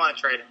just didn't want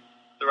to trade him.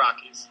 The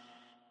Rockies.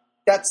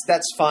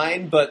 That's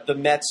fine, but the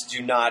Mets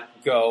do not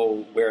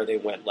go where they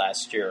went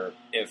last year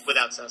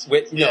Without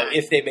Cespedes.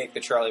 if they make the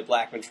Charlie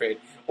Blackmon trade,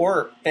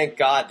 or thank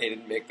God they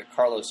didn't make the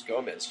Carlos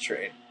Gomez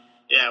trade.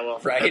 Yeah, well,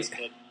 right. That's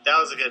good. That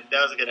was a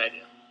good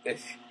idea.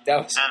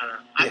 That was. I don't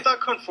know. I thought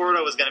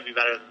Conforto was going to be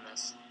better than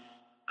this.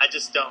 I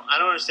just don't. I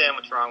don't understand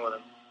what's wrong with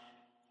him.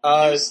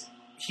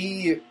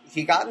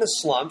 He got in a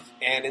slump,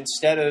 and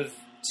instead of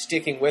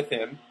sticking with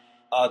him,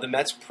 the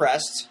Mets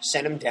pressed,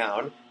 sent him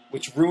down,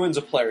 which ruins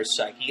a player's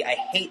psyche. I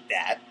hate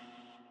that.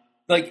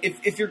 Like,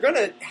 if you're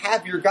gonna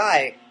have your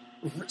guy,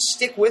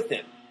 stick with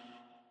him.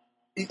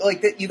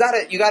 Like you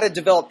gotta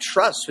develop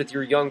trust with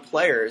your young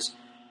players.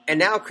 And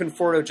now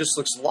Conforto just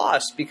looks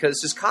lost because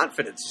his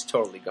confidence is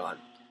totally gone.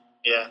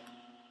 Yeah.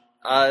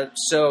 I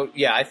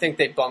think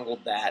they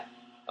bungled that.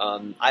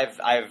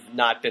 I've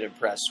not been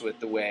impressed with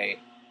the way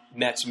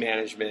Mets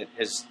management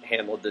has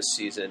handled this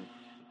season.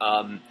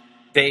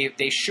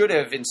 They should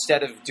have,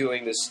 instead of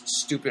doing this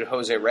stupid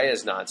Jose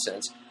Reyes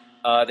nonsense,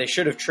 they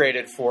should have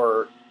traded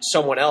for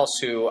someone else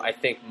who I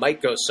think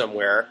might go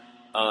somewhere.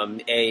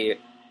 The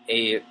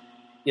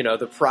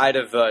pride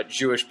of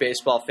Jewish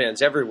baseball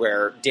fans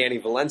everywhere, Danny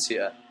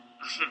Valencia.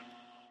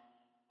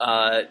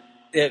 That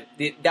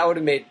would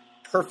have made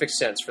perfect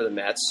sense for the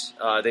Mets.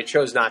 They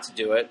chose not to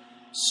do it.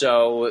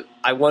 So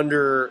I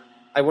wonder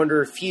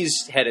if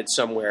he's headed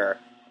somewhere.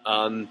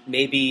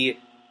 Maybe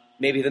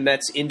the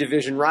Mets'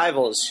 in-division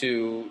rivals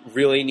who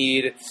really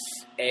need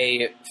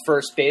a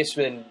first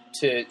baseman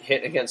to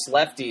hit against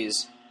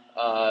lefties,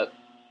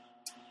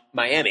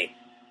 Miami.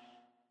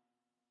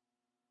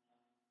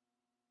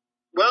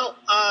 Well,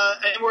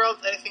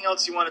 anything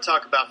else you want to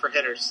talk about for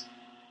hitters?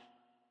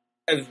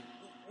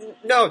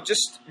 No,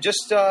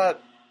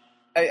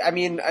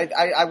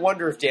 I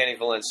wonder if Danny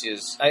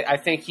Valencia's. I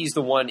think he's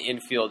the one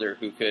infielder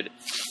who could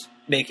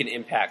make an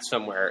impact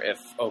somewhere if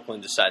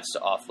Oakland decides to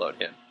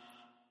offload him.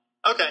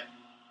 Okay.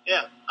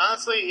 Yeah.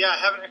 Honestly, yeah, I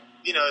haven't.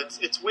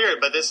 It's weird,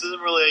 but this isn't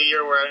really a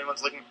year where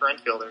anyone's looking for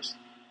infielders.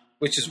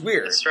 Which is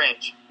weird. It's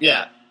strange.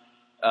 Yeah.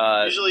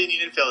 Usually you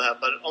need infield help,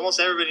 but almost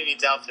everybody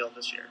needs outfield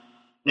this year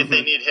if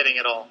they need hitting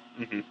at all.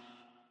 Mm-hmm.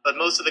 But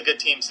most of the good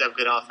teams have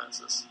good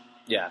offenses.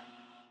 Yeah.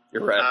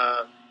 You're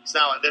right. It's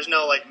not like there's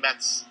no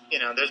Mets.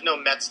 There's no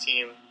Mets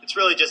team. It's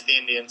really just the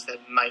Indians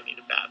that might need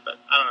a bat, but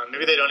I don't know.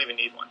 Maybe they don't even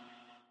need one.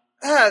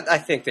 I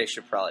think they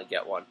should probably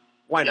get one.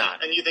 Why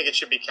not? And you think it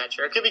should be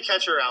catcher? It could be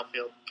catcher or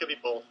outfield. It could be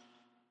both.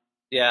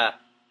 Yeah,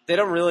 they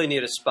don't really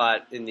need a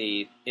spot in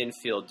the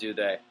infield, do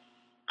they?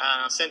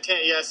 I don't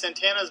know.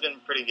 Santana's been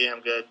pretty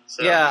damn good.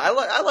 So. Yeah,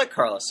 I like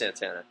Carlos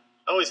Santana.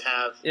 Always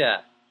have.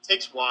 Yeah.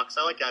 Takes walks.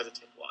 I like guys that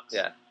take walks.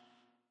 Yeah.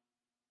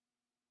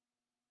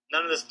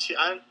 None of this.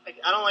 I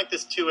don't like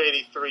this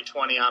 280,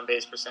 320 on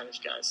base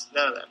percentage guys.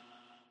 None of them.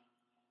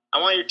 I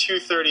want your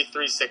 230,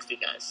 360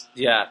 guys.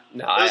 Yeah,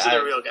 no, those are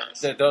the real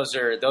guys.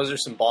 Those are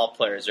some ball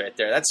players right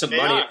there. That's some They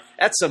money. are.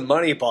 That's some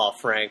money ball,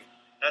 Frank.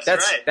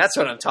 That's right. That's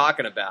what I'm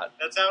talking about.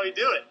 That's how we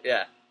do it.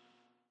 Yeah.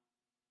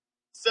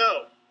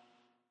 So,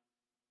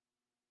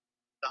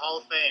 the Hall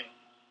of Fame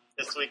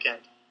this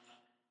weekend.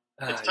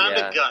 It's time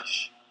to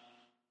gush.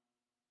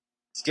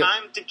 It's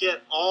time to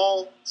get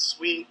all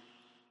sweet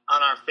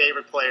on our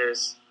favorite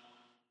players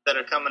that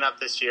are coming up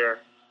this year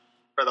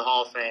for the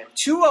Hall of Fame.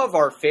 Two of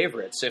our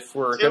favorites, if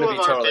we're going to be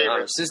totally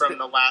honest. From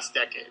the last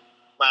decade.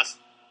 Last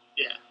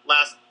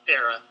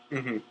era.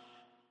 Mm-hmm.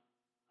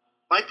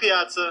 Mike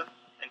Piazza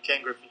and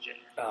Ken Griffey Jr.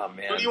 Oh,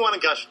 man. Who do you want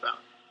to gush about?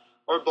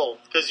 Or both,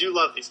 because you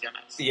love these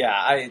guys. Yeah,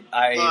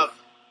 I love.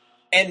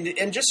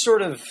 And just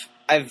sort of,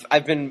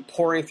 I've been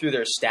pouring through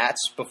their stats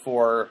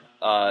before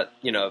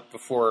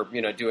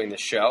doing the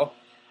show,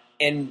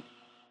 and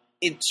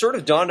it sort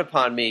of dawned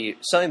upon me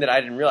something that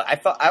I didn't realize.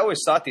 I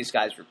always thought these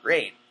guys were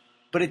great,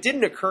 but it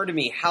didn't occur to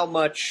me how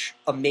much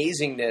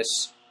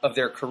amazingness of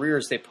their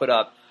careers they put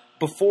up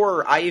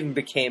before I even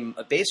became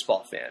a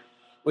baseball fan,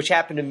 which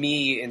happened to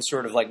me in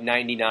sort of like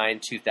 99,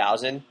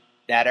 2000,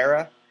 that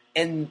era.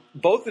 And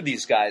both of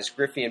these guys,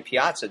 Griffey and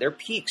Piazza, their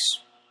peaks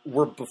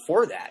were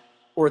before that,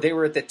 or they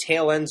were at the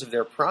tail ends of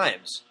their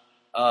primes.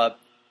 And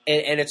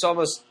it's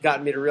almost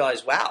gotten me to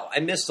realize, wow, I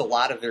missed a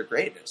lot of their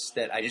greatness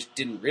that I just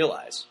didn't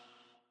realize.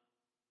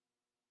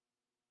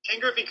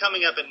 Ken Griffey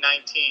coming up at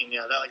 19,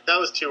 that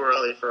was too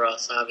early for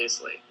us,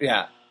 obviously.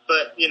 Yeah.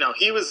 But,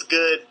 he was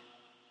good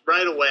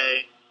right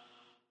away,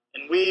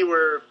 and we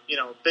were,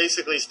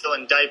 basically still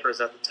in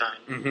diapers at the time.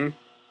 Mm-hmm.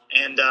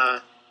 And,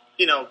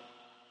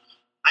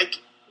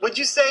 would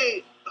you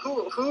say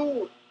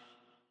who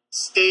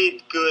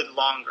stayed good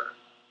longer?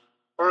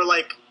 Or,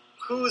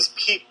 whose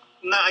peak,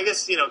 I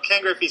guess,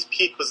 Ken Griffey's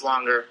peak was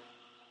longer,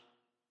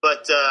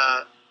 but,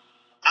 I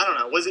don't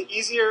know, was it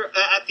easier,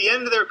 at the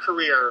end of their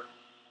career,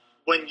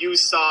 when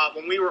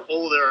we were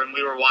older and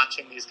we were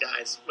watching these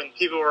guys, when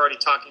people were already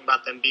talking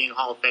about them being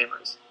Hall of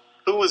Famers,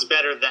 who was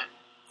better then?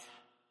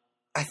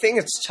 I think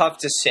it's tough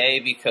to say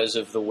because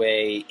of the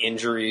way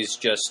injuries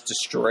just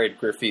destroyed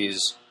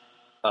Griffey's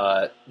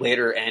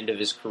later end of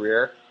his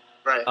career.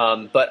 Right.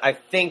 But I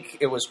think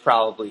it was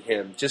probably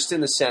him, just in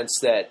the sense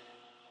that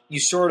you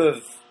sort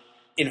of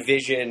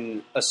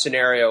envision a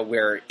scenario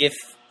where if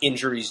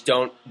injuries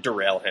don't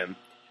derail him,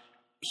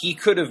 he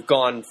could have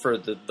gone for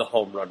the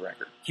home run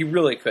record. He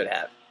really could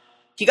have.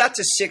 He got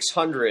to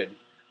 600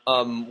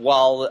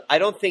 while I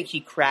don't think he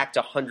cracked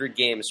 100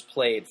 games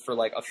played for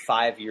like a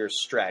 5-year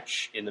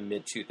stretch in the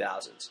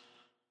mid-2000s,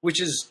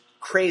 which is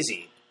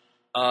crazy.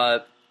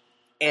 And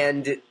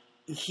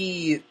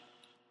he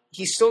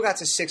still got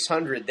to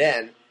 600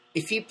 then.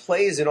 If he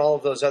plays in all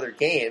of those other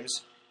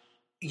games,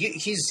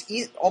 he's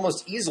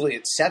almost easily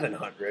at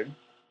 700.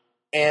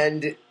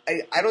 And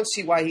I don't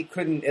see why he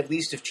couldn't at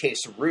least have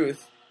chased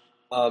Ruth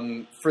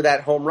for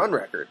that home run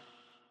record.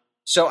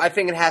 So I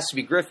think it has to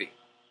be Griffey.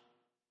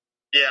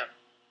 Yeah.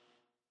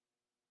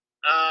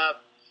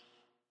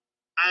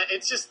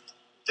 It's just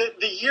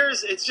the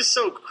years. It's just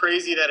so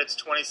crazy that it's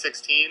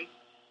 2016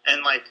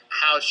 and like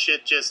how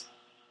shit just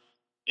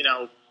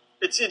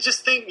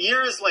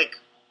years like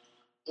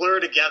blur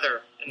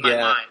together in my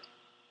mind.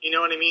 You know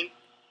what I mean?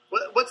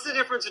 What's the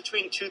difference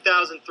between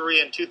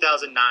 2003 and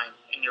 2009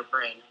 in your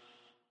brain?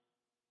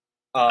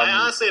 I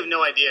honestly have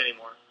no idea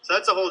anymore. So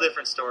that's a whole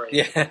different story.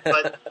 Yeah.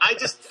 But I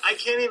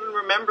can't even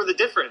remember the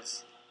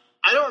difference.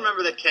 I don't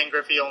remember that Ken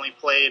Griffey only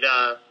played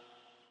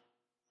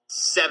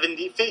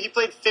 70. He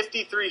played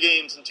 53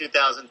 games in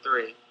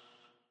 2003.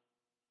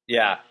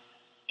 Yeah.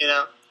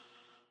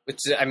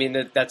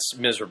 That's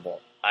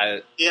miserable.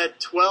 He had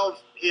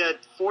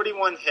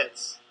 41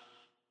 hits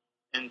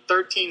and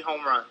 13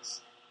 home runs.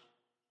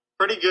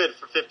 Pretty good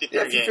for 53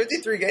 games. For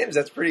 53 games,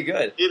 that's pretty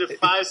good. He had a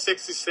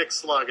 5.66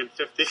 slug in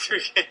 53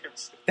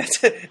 games.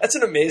 That's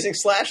an amazing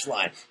slash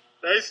line.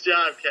 Nice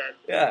job, Ken.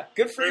 Yeah,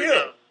 good for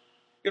you.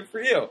 Good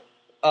for you.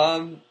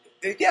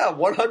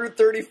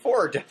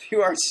 134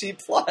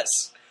 WRC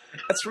plus.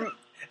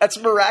 That's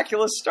a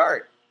miraculous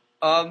start.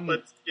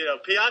 But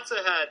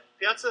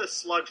Piazza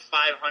slugged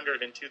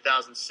 500 in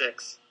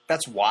 2006.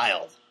 That's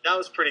wild. That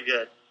was pretty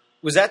good.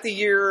 Was that the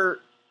year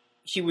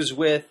he was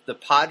with the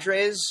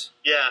Padres?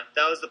 Yeah,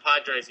 that was the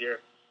Padres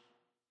year.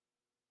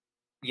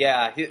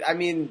 Yeah,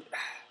 it's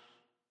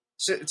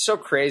so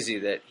crazy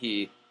that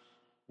he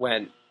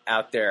went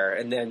out there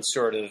and then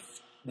sort of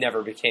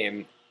never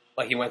became,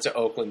 like he went to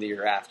Oakland the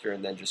year after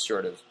and then just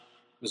sort of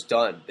was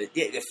done. But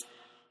yeah, if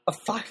a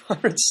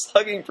 500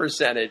 slugging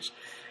percentage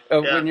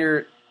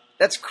when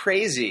that's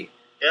crazy.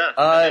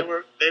 Yeah,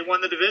 they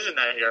won the division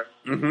that year.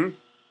 Mm-hmm.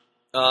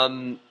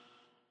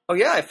 Oh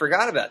yeah, I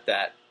forgot about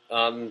that.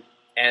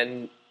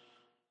 And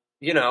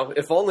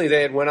if only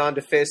they had went on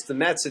to face the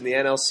Mets in the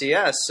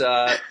NLCS,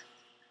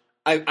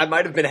 I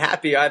might have been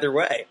happy either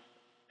way.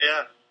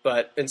 Yeah.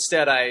 But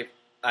instead, I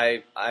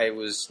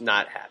was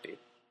not happy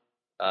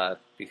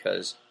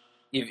because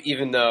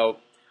even though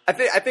I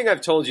think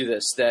I've told you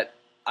this, that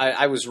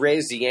I was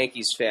raised a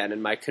Yankees fan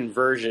and my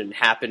conversion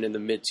happened in the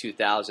mid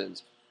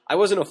 2000s. I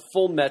wasn't a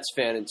full Mets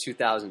fan in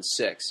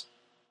 2006,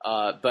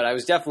 but I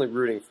was definitely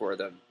rooting for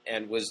them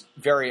and was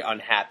very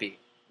unhappy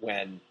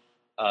when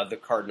the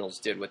Cardinals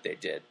did what they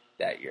did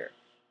that year.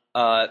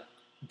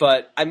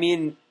 But I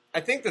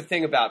think the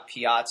thing about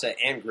Piazza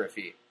and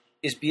Griffey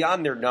is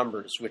beyond their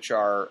numbers, which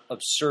are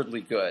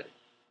absurdly good.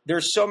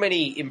 There's so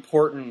many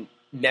important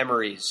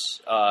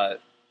memories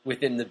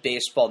within the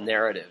baseball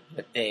narrative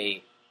that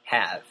they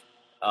have.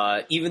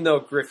 Even though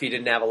Griffey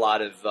didn't have a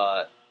lot of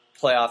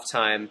playoff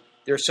time,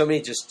 there are so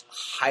many just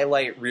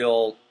highlight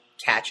reel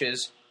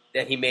catches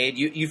that he made.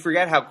 You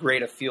forget how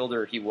great a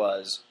fielder he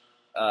was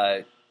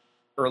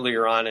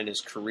earlier on in his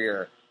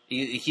career.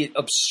 He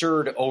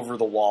absurd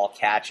over-the-wall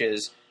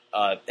catches,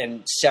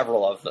 and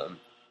several of them.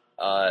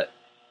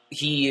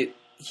 He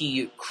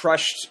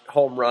crushed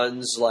home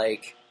runs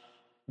like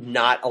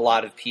not a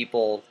lot of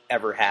people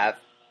ever have.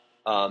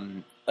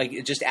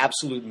 Like just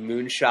absolute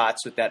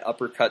moonshots with that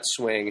uppercut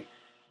swing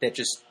that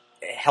just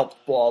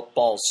helped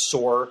balls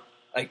soar.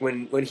 Like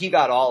when he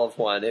got all of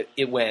one,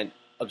 it went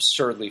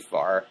absurdly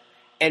far.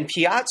 And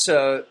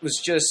Piazza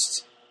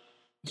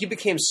he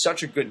became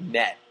such a good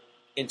Met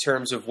in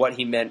terms of what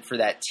he meant for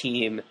that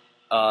team.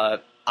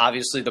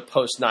 Obviously the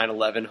post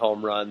 9/11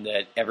 home run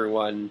that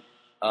everyone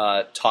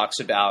talks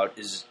about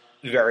is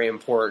very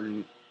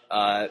important.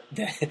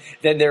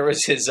 Then there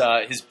was his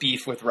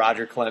beef with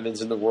Roger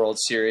Clemens in the World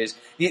Series.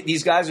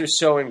 These guys are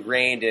so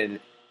ingrained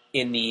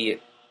in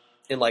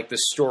like the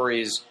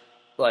stories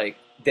like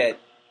that.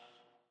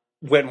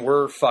 When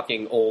we're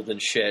fucking old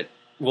and shit,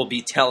 we'll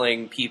be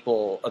telling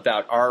people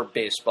about our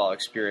baseball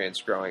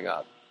experience growing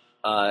up,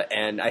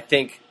 and I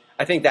think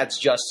that's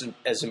just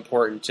as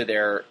important to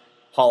their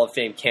Hall of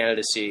Fame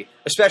candidacy,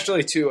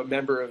 especially to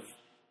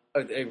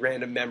a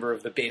random member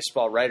of the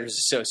Baseball Writers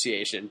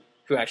Association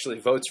who actually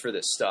votes for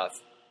this stuff,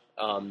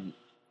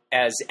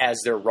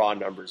 as their raw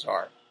numbers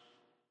are.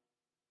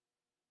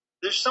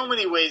 There's so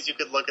many ways you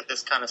could look at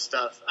this kind of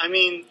stuff. I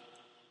mean,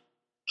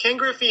 Ken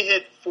Griffey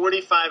hit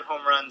 45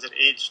 home runs at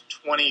age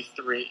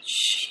 23.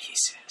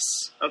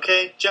 Jesus.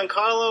 Okay?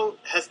 Giancarlo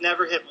has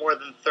never hit more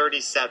than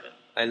 37.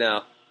 I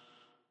know.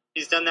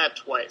 He's done that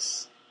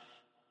twice.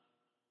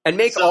 And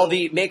make all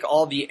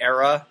the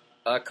era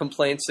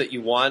complaints that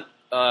you want,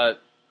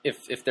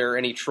 if there are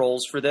any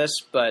trolls for this,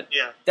 but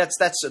yeah.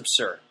 that's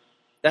absurd.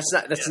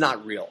 That's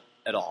not real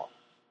at all.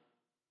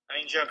 I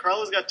mean,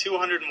 Giancarlo's got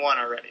 201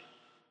 already.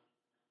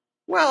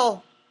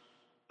 Well,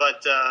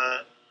 but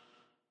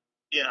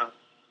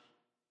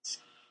it's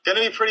going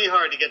to be pretty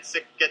hard to get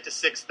to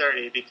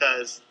 630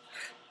 because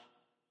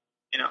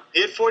he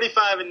hit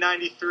 45 in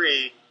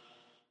 93.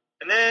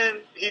 And then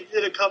he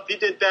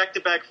did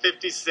back-to-back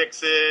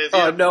 56s.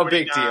 Oh, no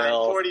big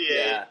deal. 48.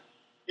 Yeah.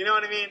 You know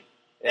what I mean?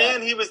 Yeah.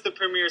 And he was the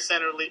premier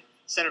center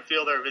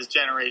fielder of his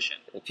generation.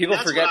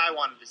 That's what I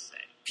wanted to say.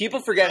 People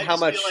forget how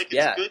much. I feel like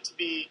it's good to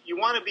be. You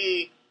want to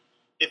be.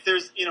 If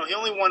there's, he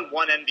only won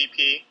one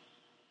MVP,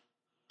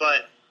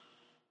 but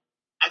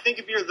I think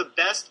if you're the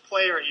best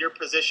player at your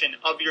position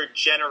of your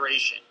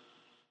generation,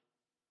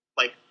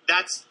 like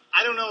that's.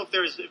 I don't know if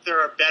there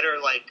are better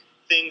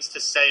things to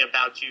say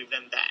about you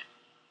than that.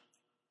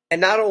 And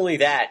not only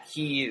that,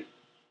 we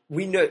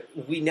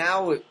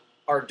now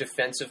our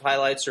defensive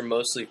highlights are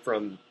mostly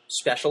from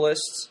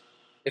specialists,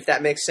 if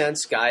that makes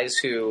sense. Guys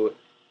who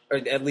are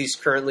at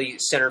least currently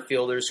center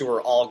fielders who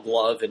are all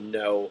glove and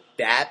no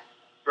bat.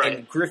 Right.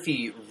 And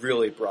Griffey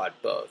really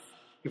brought both.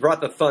 He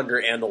brought the thunder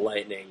and the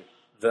lightning,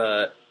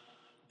 the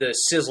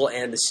sizzle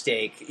and the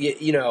steak.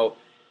 He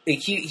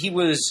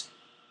was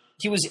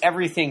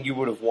everything you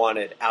would have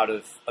wanted out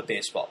of a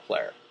baseball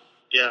player.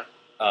 Yeah.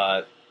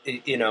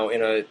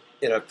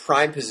 In a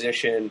prime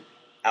position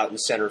out in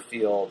center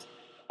field,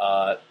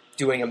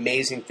 doing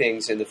amazing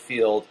things in the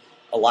field,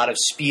 a lot of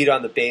speed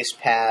on the base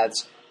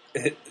paths,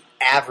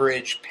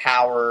 average,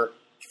 power,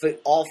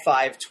 all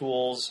five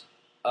tools.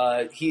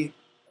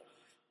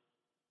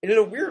 In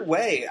a weird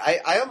way,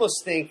 I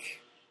almost think,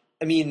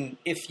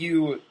 if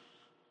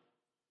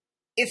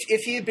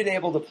he had been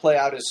able to play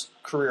out his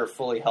career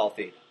fully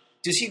healthy,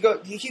 he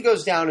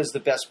goes down as the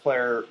best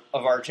player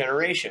of our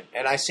generation,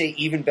 and I say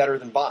even better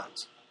than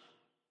Bonds.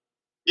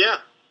 Yeah.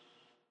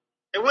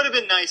 It would have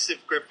been nice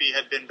if Griffey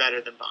had been better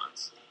than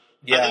Bonds.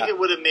 Yeah. I think it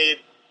would have made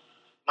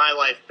my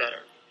life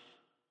better.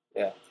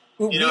 Yeah.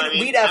 You know what I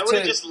mean? I would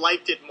have just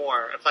liked it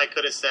more if I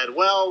could have said,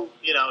 well,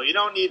 you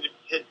don't need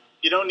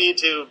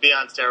to be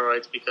on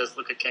steroids because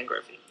look at Ken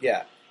Griffey.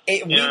 Yeah.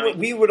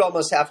 We would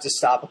almost have to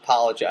stop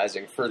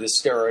apologizing for the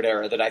steroid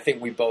era that I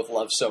think we both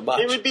love so much.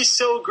 It would be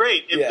so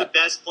great if the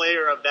best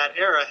player of that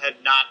era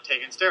had not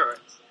taken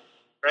steroids.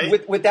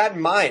 Right? With that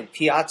in mind,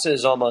 Piazza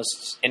is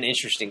almost an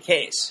interesting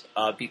case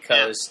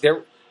because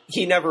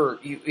he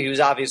was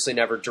obviously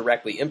never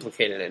directly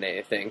implicated in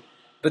anything,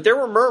 but there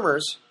were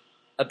murmurs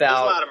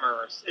about. There's a lot of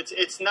murmurs.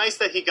 It's nice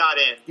that he got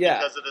in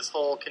because of this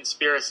whole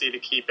conspiracy to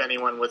keep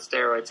anyone with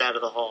steroids out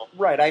of the Hall.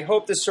 Right. I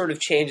hope this sort of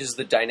changes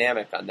the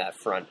dynamic on that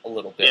front a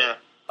little bit,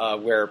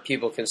 where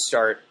people can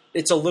start.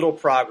 It's a little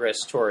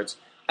progress towards.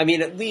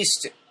 At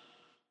least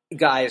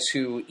guys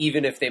who,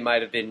 even if they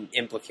might have been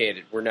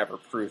implicated, were never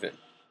proven.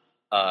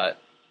 That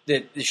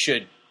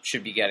should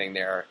be getting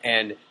there.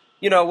 And,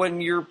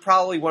 when you're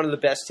probably one of the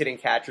best hitting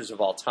catchers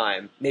of all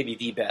time, maybe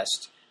the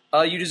best,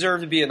 you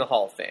deserve to be in the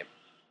Hall of Fame.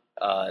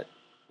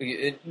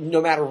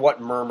 No matter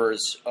what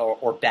murmurs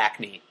or back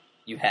knee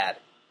you had.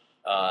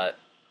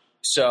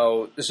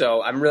 So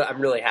I'm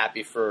really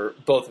happy for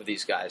both of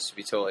these guys, to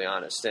be totally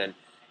honest. And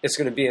it's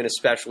going to be an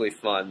especially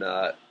fun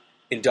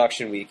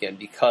induction weekend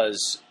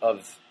because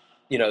of,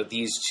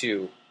 these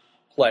two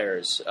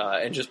players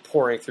and just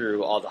pouring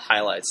through all the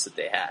highlights that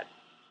they had.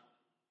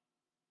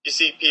 You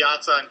see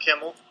Piazza on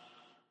Kimmel?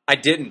 I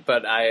didn't,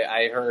 but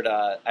I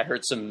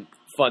heard some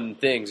fun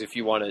things. If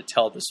you want to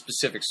tell the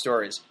specific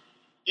stories,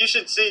 you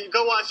should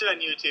go watch it on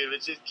YouTube.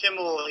 It's just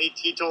Kimmel.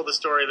 He told the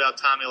story about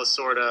Tommy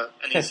Lasorda,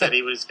 and he said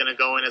he was going to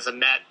go in as a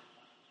Met,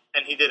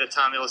 and he did a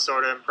Tommy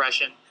Lasorda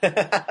impression, and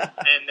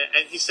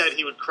he said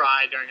he would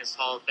cry during his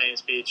Hall of Fame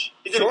speech.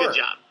 He did a good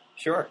job.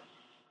 Sure.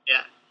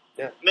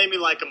 Yeah. Made me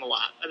like him a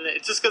lot. And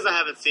it's just because I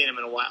haven't seen him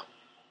in a while.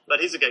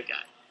 But he's a good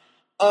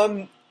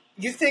guy.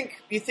 You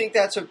think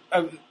that's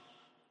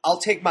I'll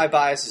take my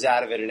biases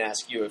out of it and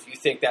ask you if you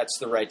think that's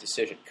the right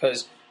decision.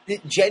 Because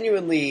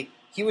genuinely,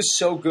 he was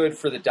so good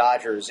for the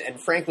Dodgers and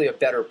frankly a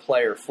better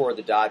player for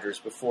the Dodgers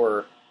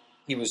before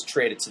he was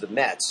traded to the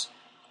Mets.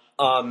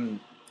 Do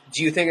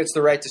you think it's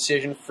the right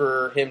decision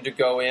for him to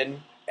go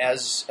in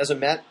as a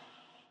Met?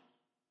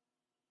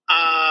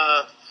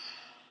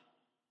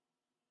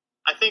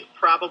 I think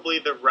probably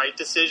the right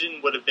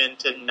decision would have been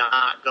to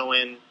not go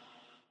in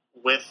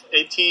with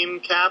a team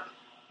cap,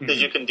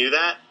 because you can do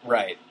that.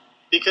 Right.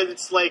 Because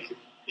it's like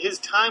his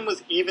time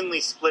was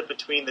evenly split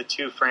between the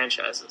two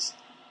franchises.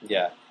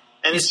 Yeah.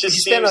 And it just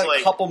he spent seems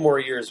a couple more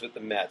years with the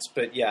Mets,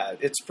 but yeah,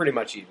 it's pretty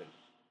much even.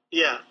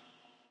 Yeah.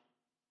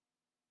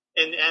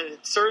 And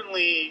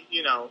certainly,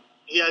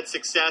 he had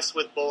success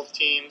with both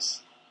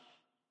teams.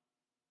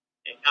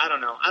 I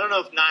don't know. I don't know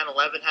if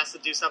 9/11 has to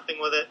do something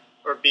with it,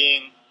 or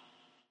being,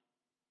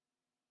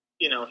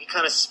 he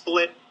kind of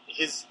split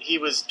he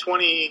was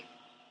 20,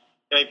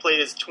 he played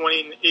his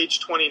age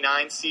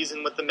 29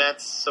 season with the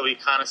Mets, so he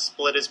kind of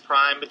split his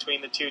prime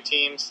between the two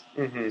teams.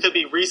 Mm-hmm. Could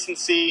be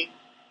recency.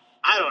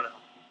 I don't know.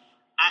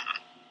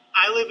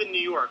 I live in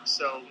New York,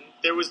 so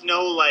there was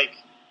no, like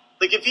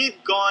if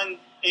he'd gone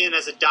in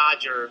as a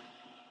Dodger,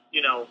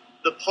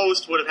 the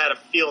Post would have had a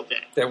field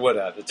day. They would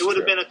have. It would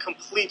have been a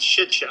complete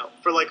shit show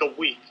for like a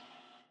week.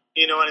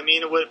 You know what I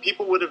mean?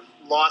 People would have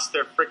lost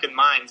their freaking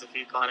minds if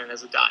he'd gone in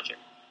as a Dodger.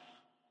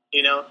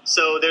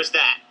 So there's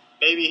that.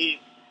 Maybe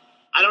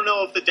I don't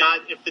know if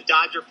the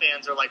Dodger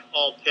fans are like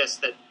all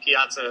pissed that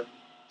Piazza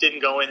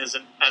didn't go in as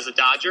a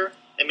Dodger,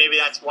 and maybe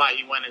that's why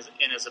he went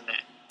in as a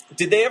Met.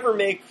 Did they ever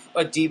make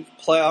a deep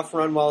playoff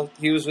run while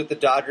he was with the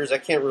Dodgers? I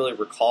can't really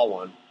recall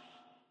one.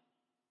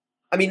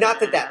 I mean, not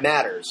that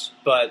matters,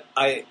 but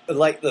I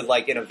like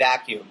in a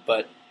vacuum.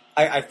 But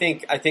I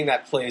think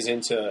that plays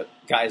into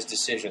guys'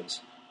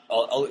 decisions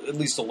at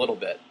least a little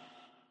bit.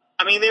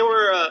 I mean, they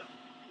were a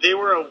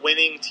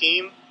winning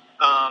team.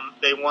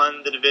 They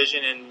won the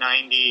division in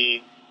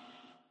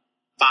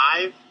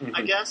 '95,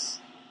 I guess.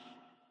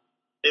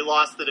 They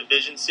lost the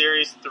division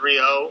series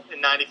 3-0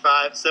 in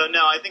 '95. So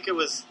no, I think it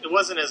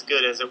wasn't as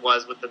good as it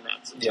was with the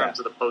Mets in terms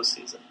of the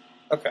postseason.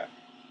 Okay.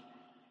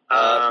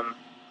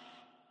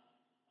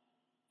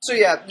 So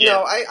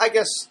I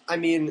guess, I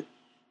mean,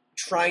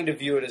 trying to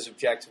view it as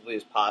objectively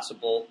as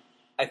possible.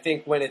 I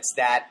think when it's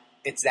that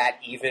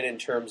even in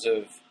terms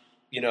of,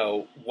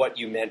 what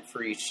you meant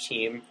for each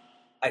team,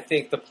 I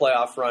think the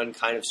playoff run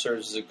kind of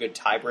serves as a good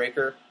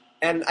tiebreaker.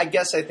 And I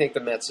think the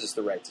Mets is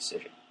the right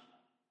decision.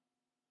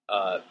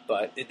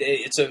 But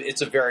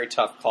it's a very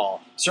tough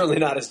call. Certainly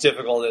not as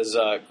difficult as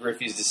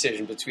Griffey's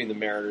decision between the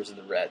Mariners and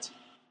the Reds.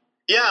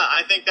 Yeah,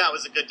 I think that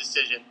was a good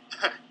decision.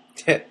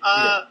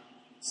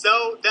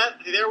 So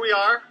there we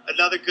are,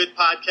 another good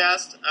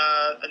podcast,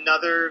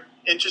 another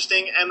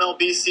interesting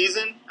MLB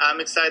season.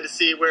 I'm excited to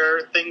see where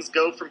things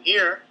go from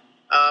here.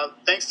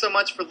 Thanks so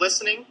much for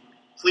listening.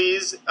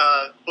 Please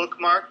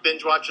bookmark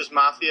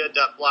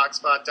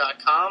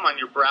BingeWatchersMafia.blogspot.com on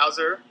your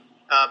browser.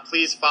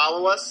 Please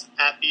follow us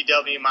at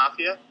BW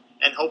Mafia,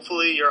 and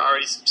hopefully you're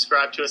already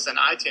subscribed to us on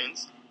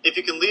iTunes. If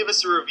you can leave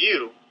us a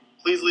review,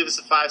 please leave us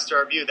a 5-star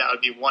review. That would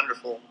be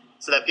wonderful,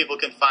 so that people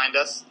can find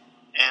us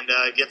and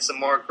get some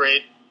more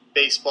great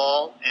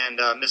baseball and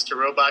Mr.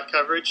 Robot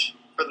coverage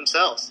for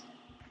themselves.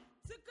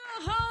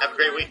 Have a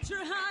great week.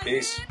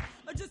 Peace.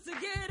 Just to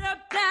get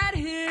up that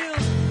hill.